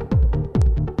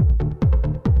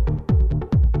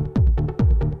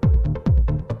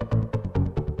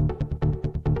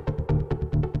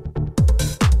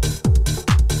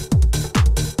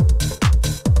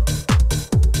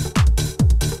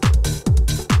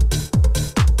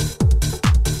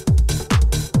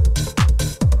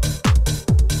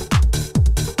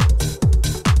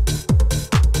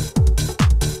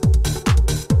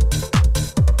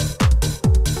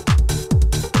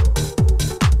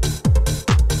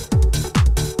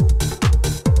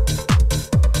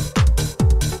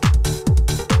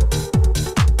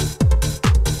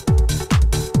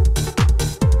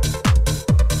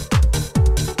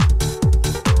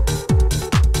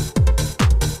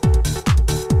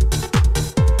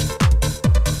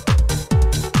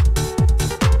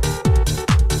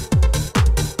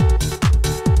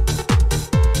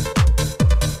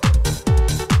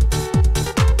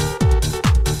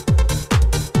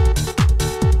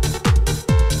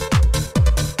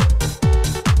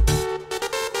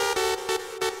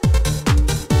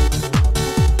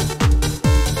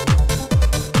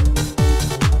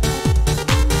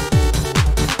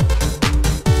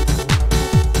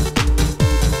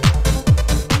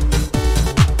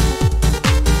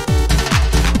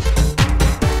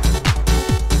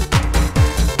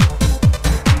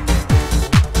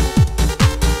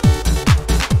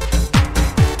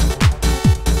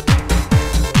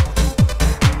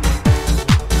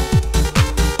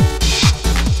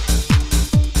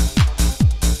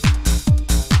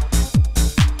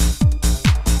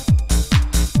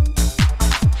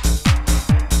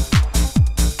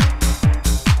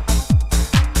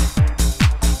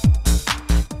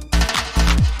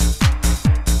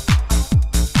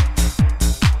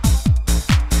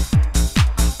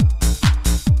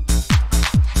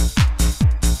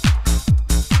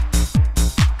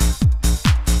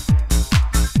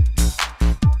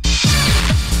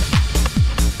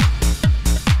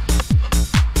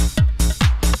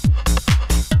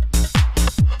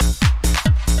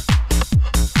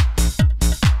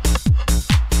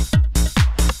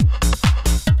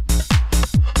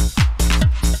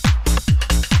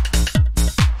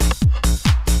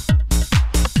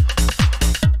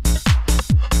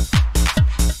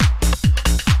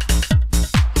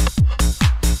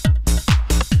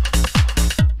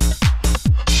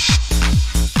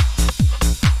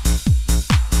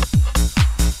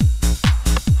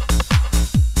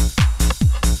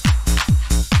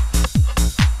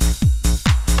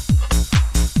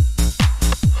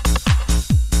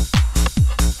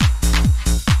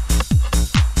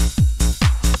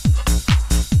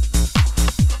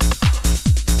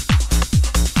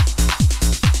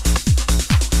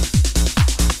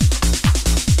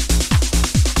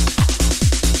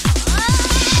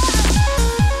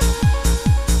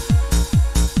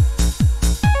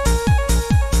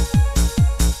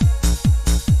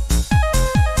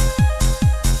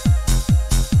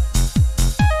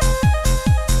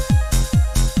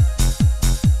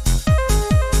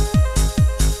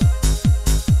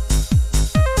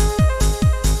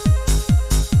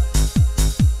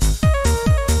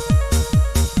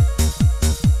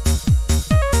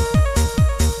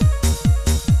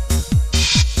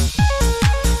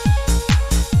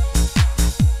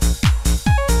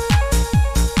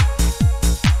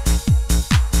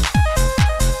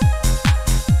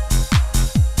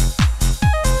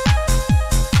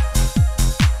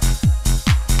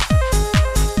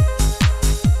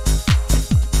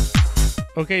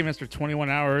 Okay, Mr. 21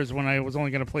 hours when I was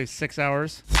only going to play 6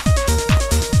 hours.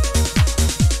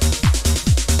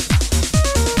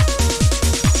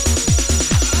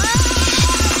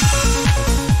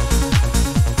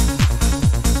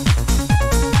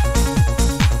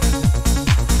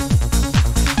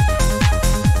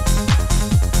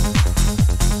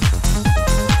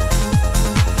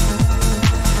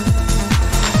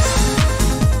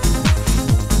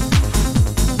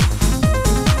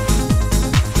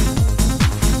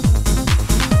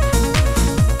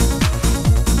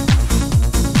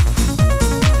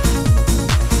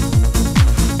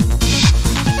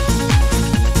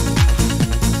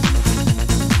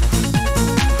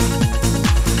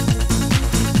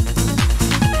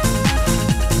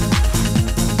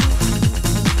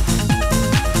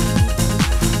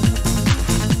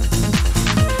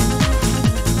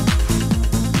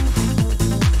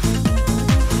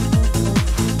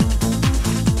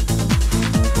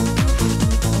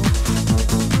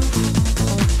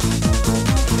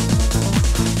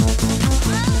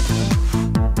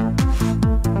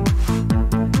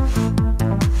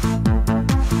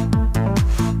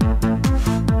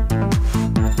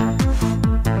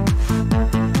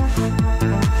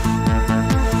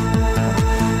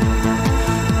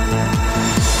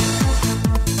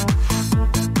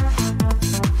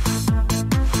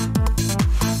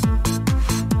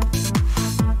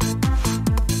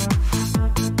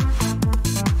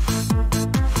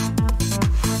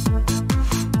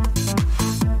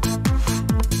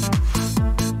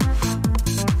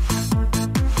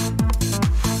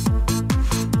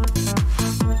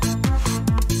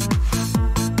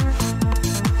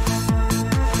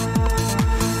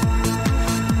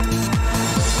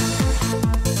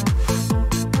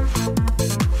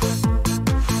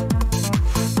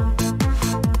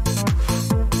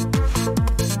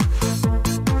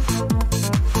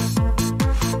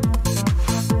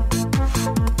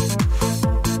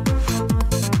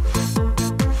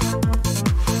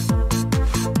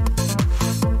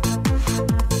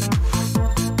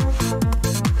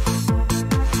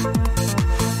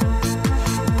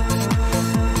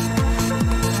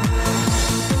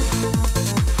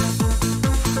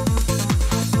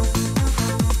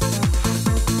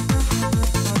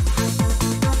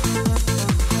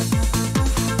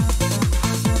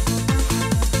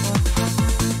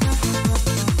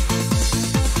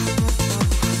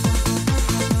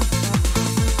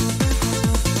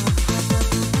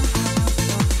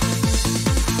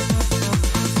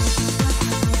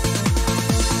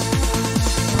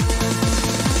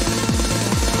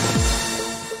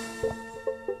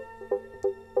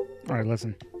 All right,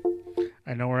 listen.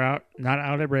 I know we're not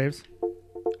out at raves.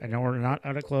 I know we're not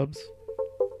out at clubs.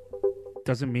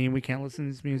 Doesn't mean we can't listen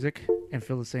to this music and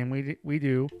feel the same way we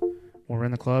do when we're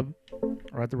in the club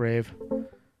or at the rave.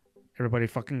 Everybody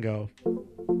fucking go.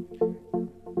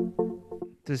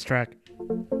 This track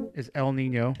is El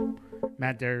Nino,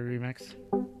 Matt Derry remix.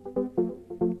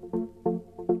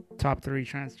 Top 3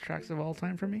 trance tracks of all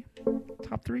time for me.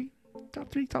 Top 3?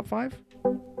 Top 3? Top 5?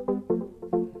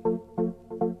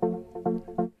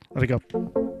 Let it go.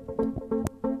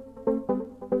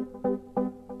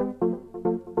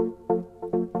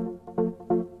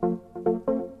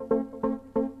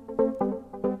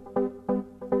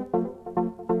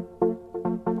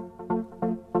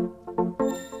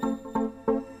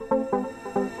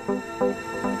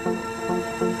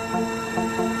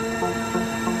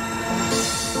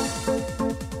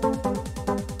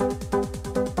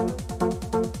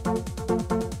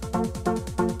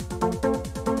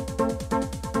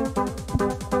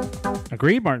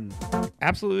 Agree, Martin.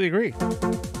 Absolutely agree.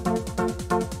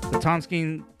 The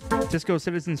Tonskine Disco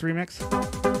Citizens remix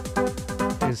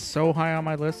is so high on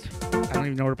my list, I don't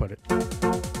even know where to put it.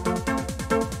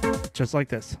 Just like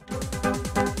this.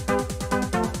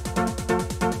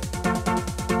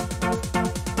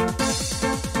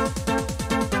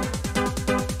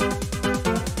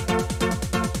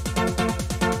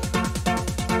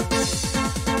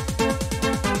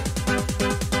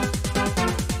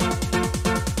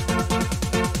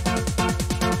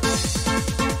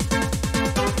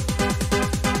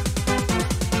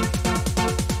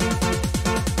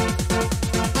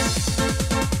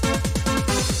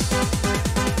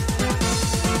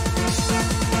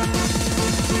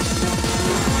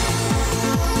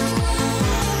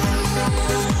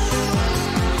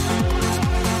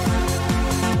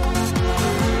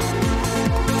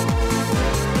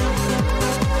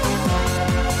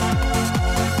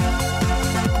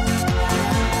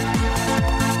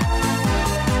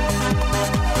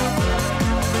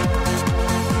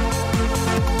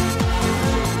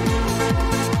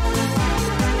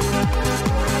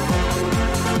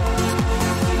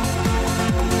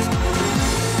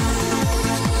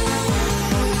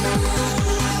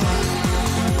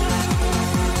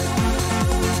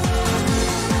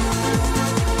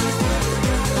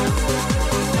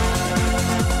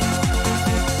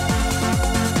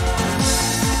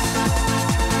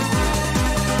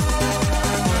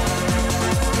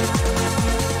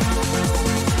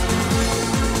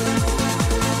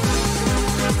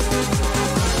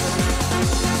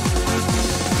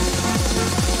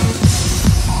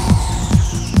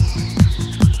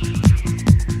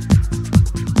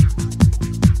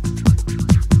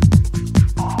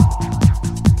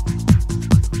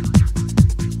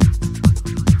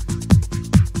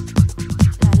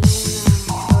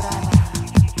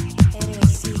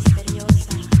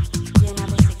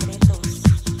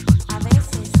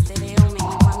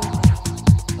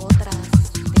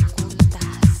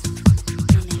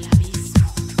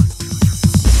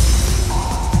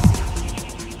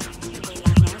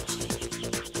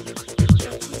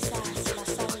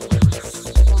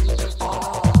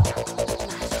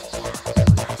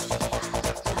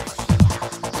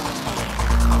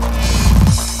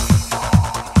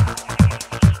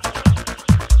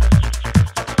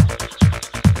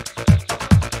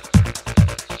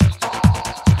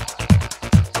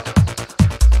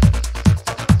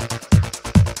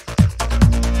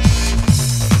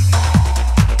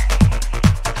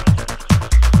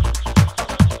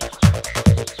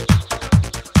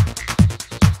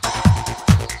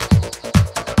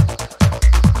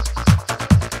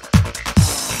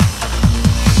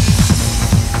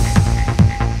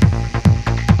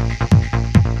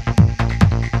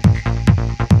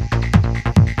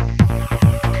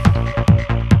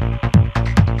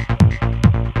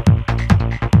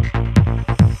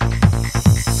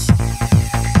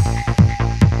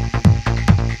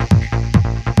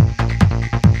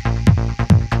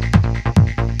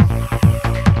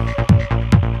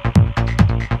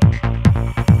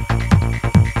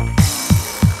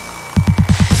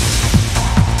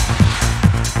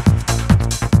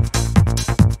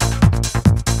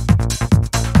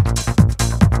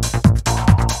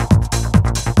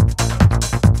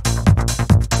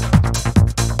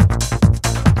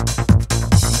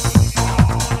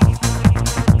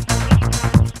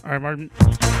 right,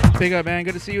 Martin. Big up, man.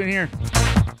 Good to see you in here.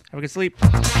 Have a good sleep.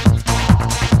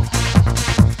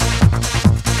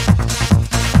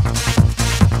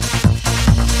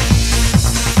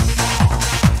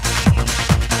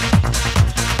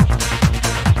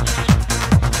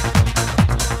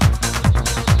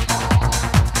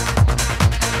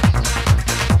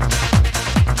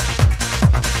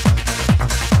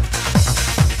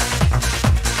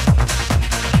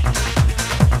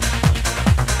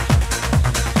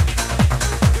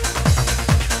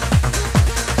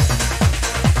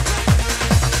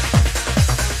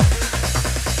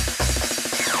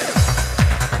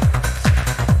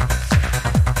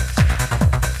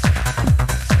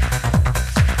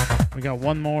 We got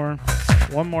one more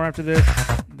after this.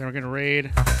 Then we're gonna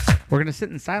raid. We're gonna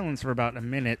sit in silence for about a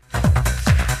minute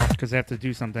because they have to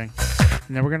do something,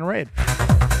 and then we're gonna raid.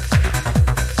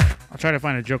 I'll try to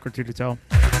find a joke or two to tell.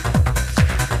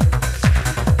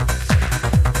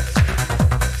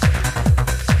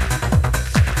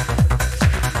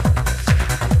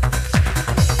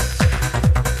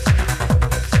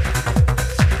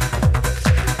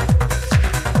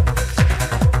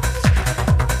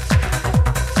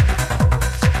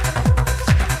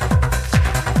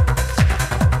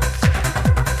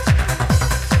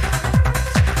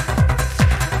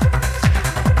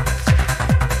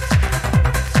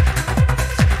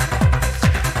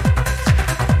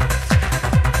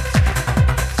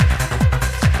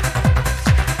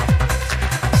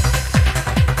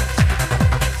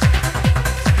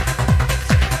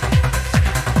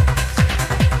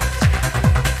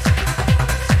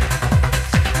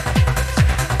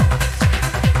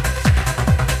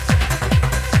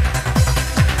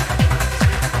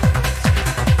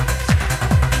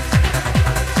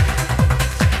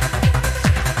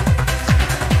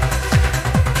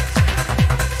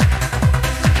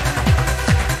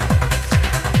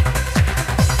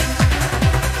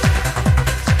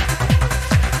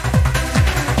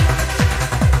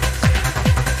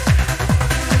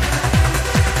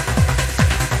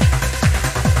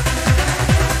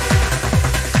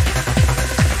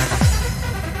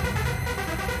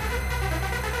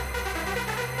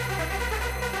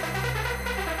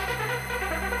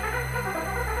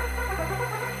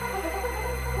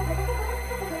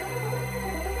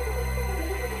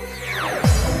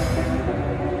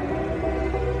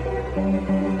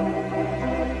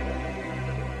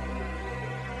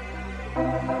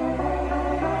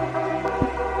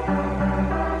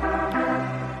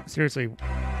 Seriously,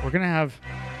 we're gonna have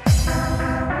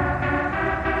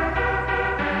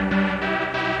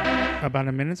about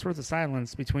a minute's worth of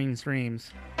silence between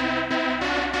streams.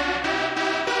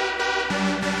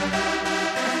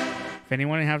 If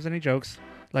anyone has any jokes,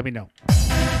 let me know.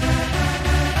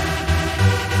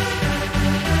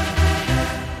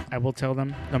 I will tell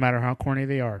them, no matter how corny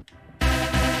they are.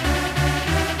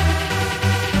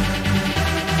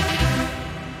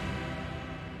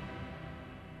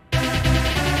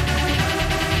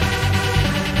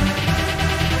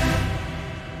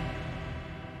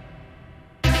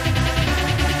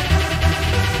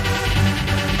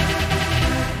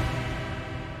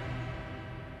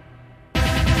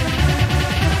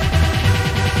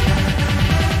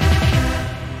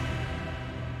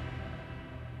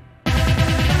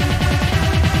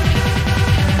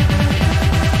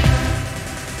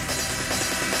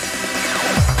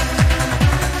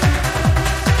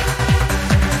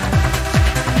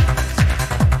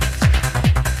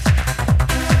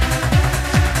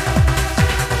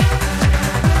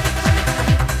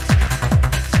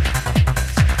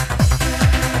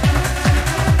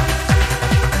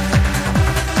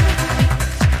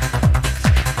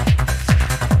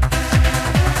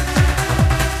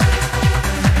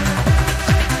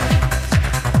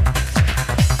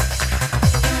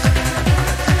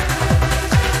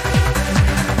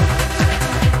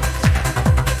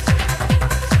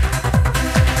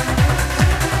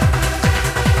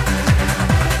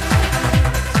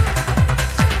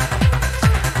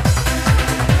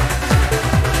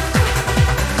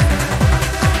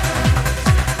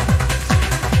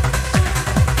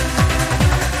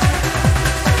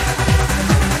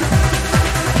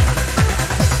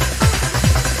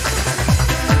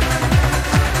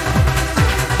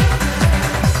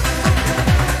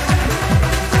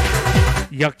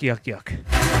 Yuck, yuck, yuck.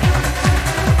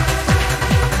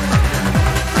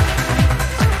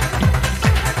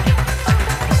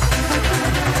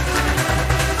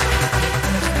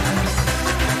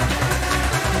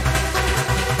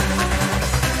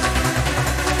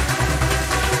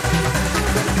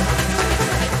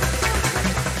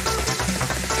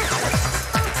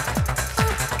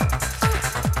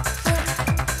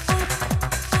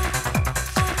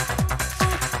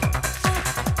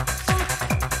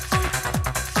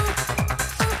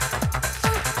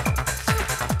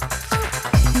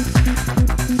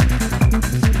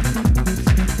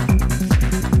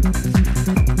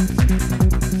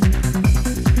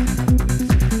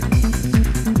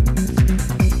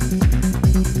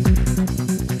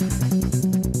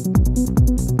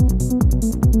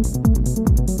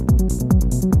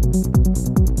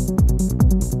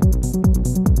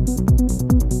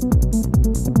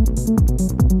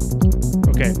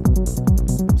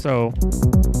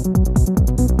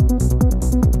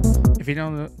 you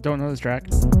don't know this track,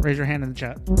 raise your hand in the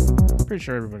chat. Pretty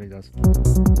sure everybody does.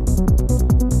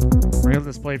 We're gonna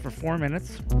display for 4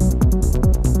 minutes,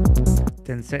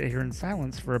 then sit here in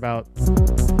silence for about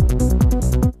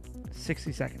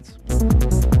 60 seconds.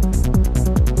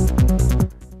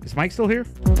 Is Mike still here?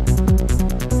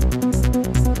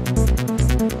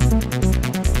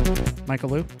 Michael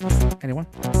Lou? Anyone?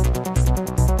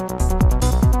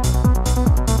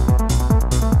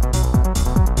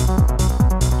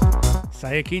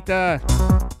 Sayakita,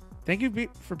 thank you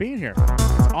for being here.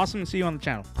 It's awesome to see you on the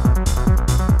channel.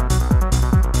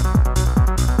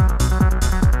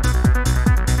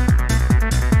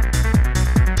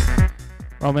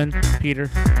 Roman, Peter,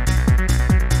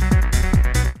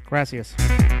 gracias.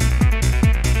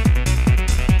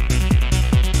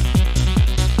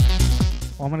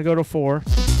 Well, I'm going to go to 4,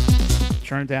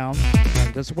 turn down,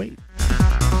 and just wait.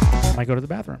 Might go to the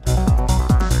bathroom.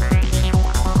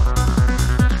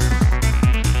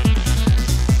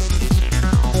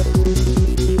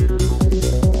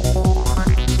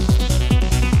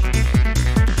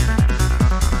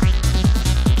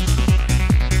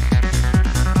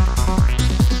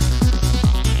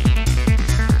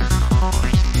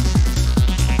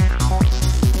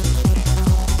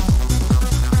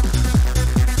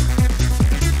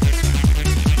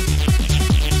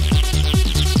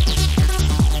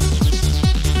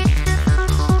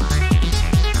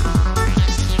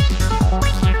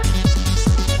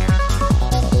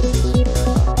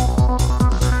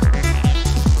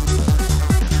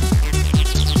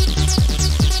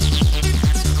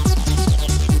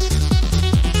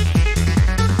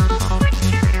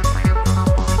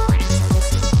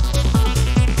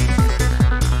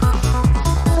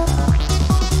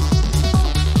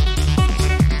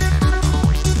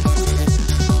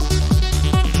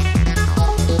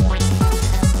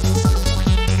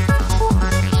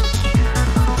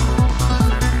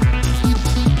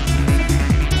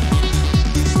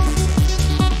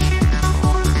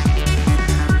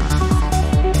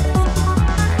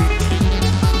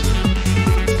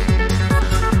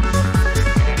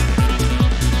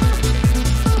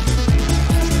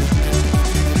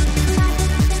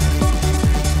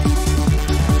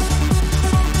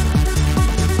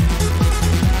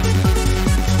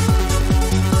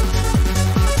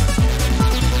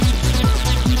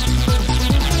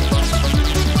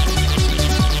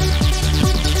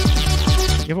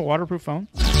 Waterproof phone?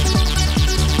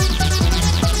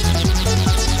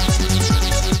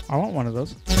 I want one of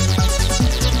those.